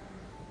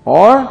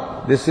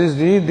 Or this is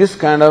this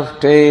kind of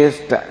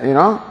taste,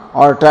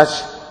 or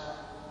touch.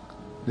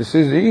 This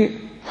is the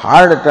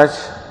hard touch.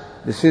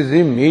 This is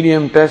the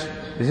medium touch.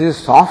 This is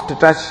soft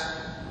touch.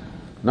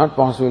 Not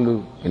possible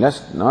to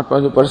illustrate, not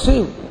possible to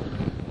perceive.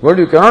 What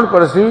you cannot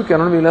perceive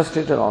cannot be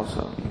illustrated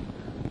also.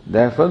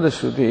 Therefore, the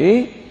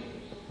Shruti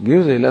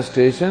gives the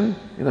illustration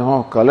in the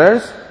form of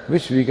colors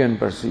which we can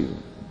perceive.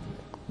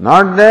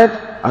 Not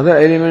that other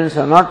elements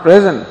are not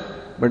present,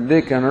 but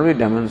they cannot be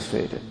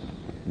demonstrated.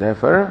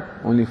 Therefore,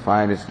 only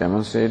fire is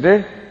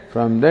demonstrated.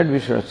 From that, we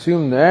should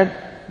assume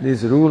that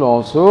this rule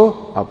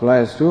also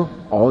applies to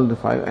all the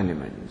five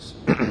elements.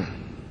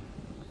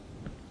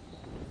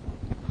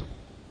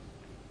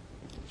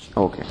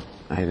 Okay,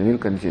 I will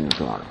continue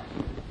tomorrow.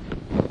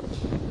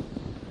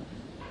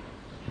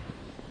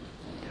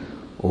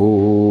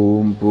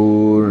 Om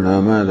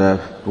Purnamadah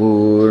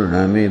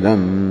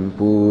Purnamidam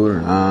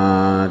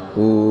Purnat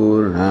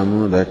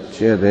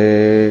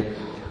Purnamudachyate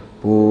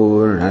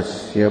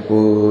Purnasya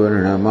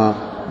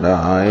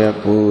Purnamadaya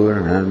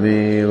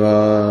Purnameva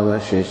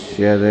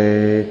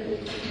Vashishyate.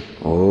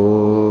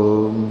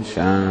 Om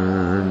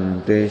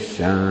Shanti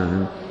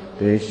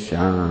Shanti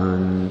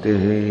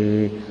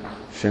Shanti.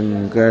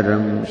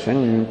 Shankaram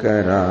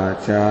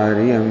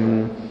Shankaracharyam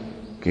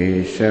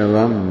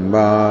Keshavam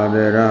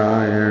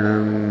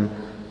Badarayanam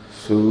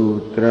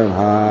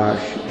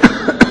Sutrabhashya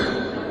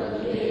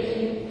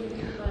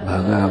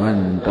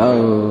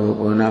Bhagavantau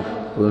Punah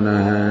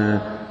Punah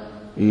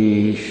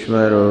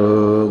Ishvaro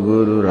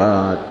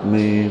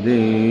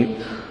Gururatmedi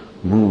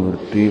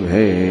Murti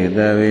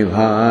Bheda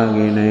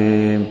Vibhagine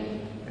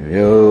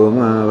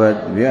Vyomavad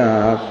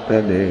Vyapta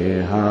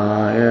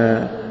Dehaya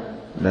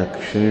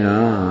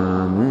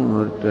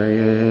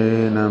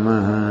Dakshinamurtaye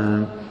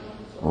Namaha.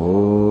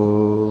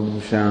 Om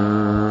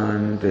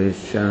Shanti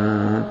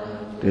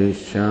Shanti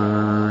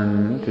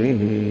Shanti.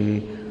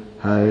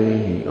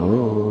 Hari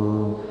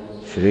Om.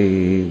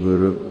 Shri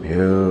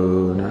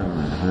Gurubhyo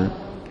Namaha.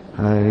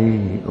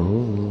 Hari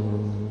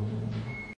Om.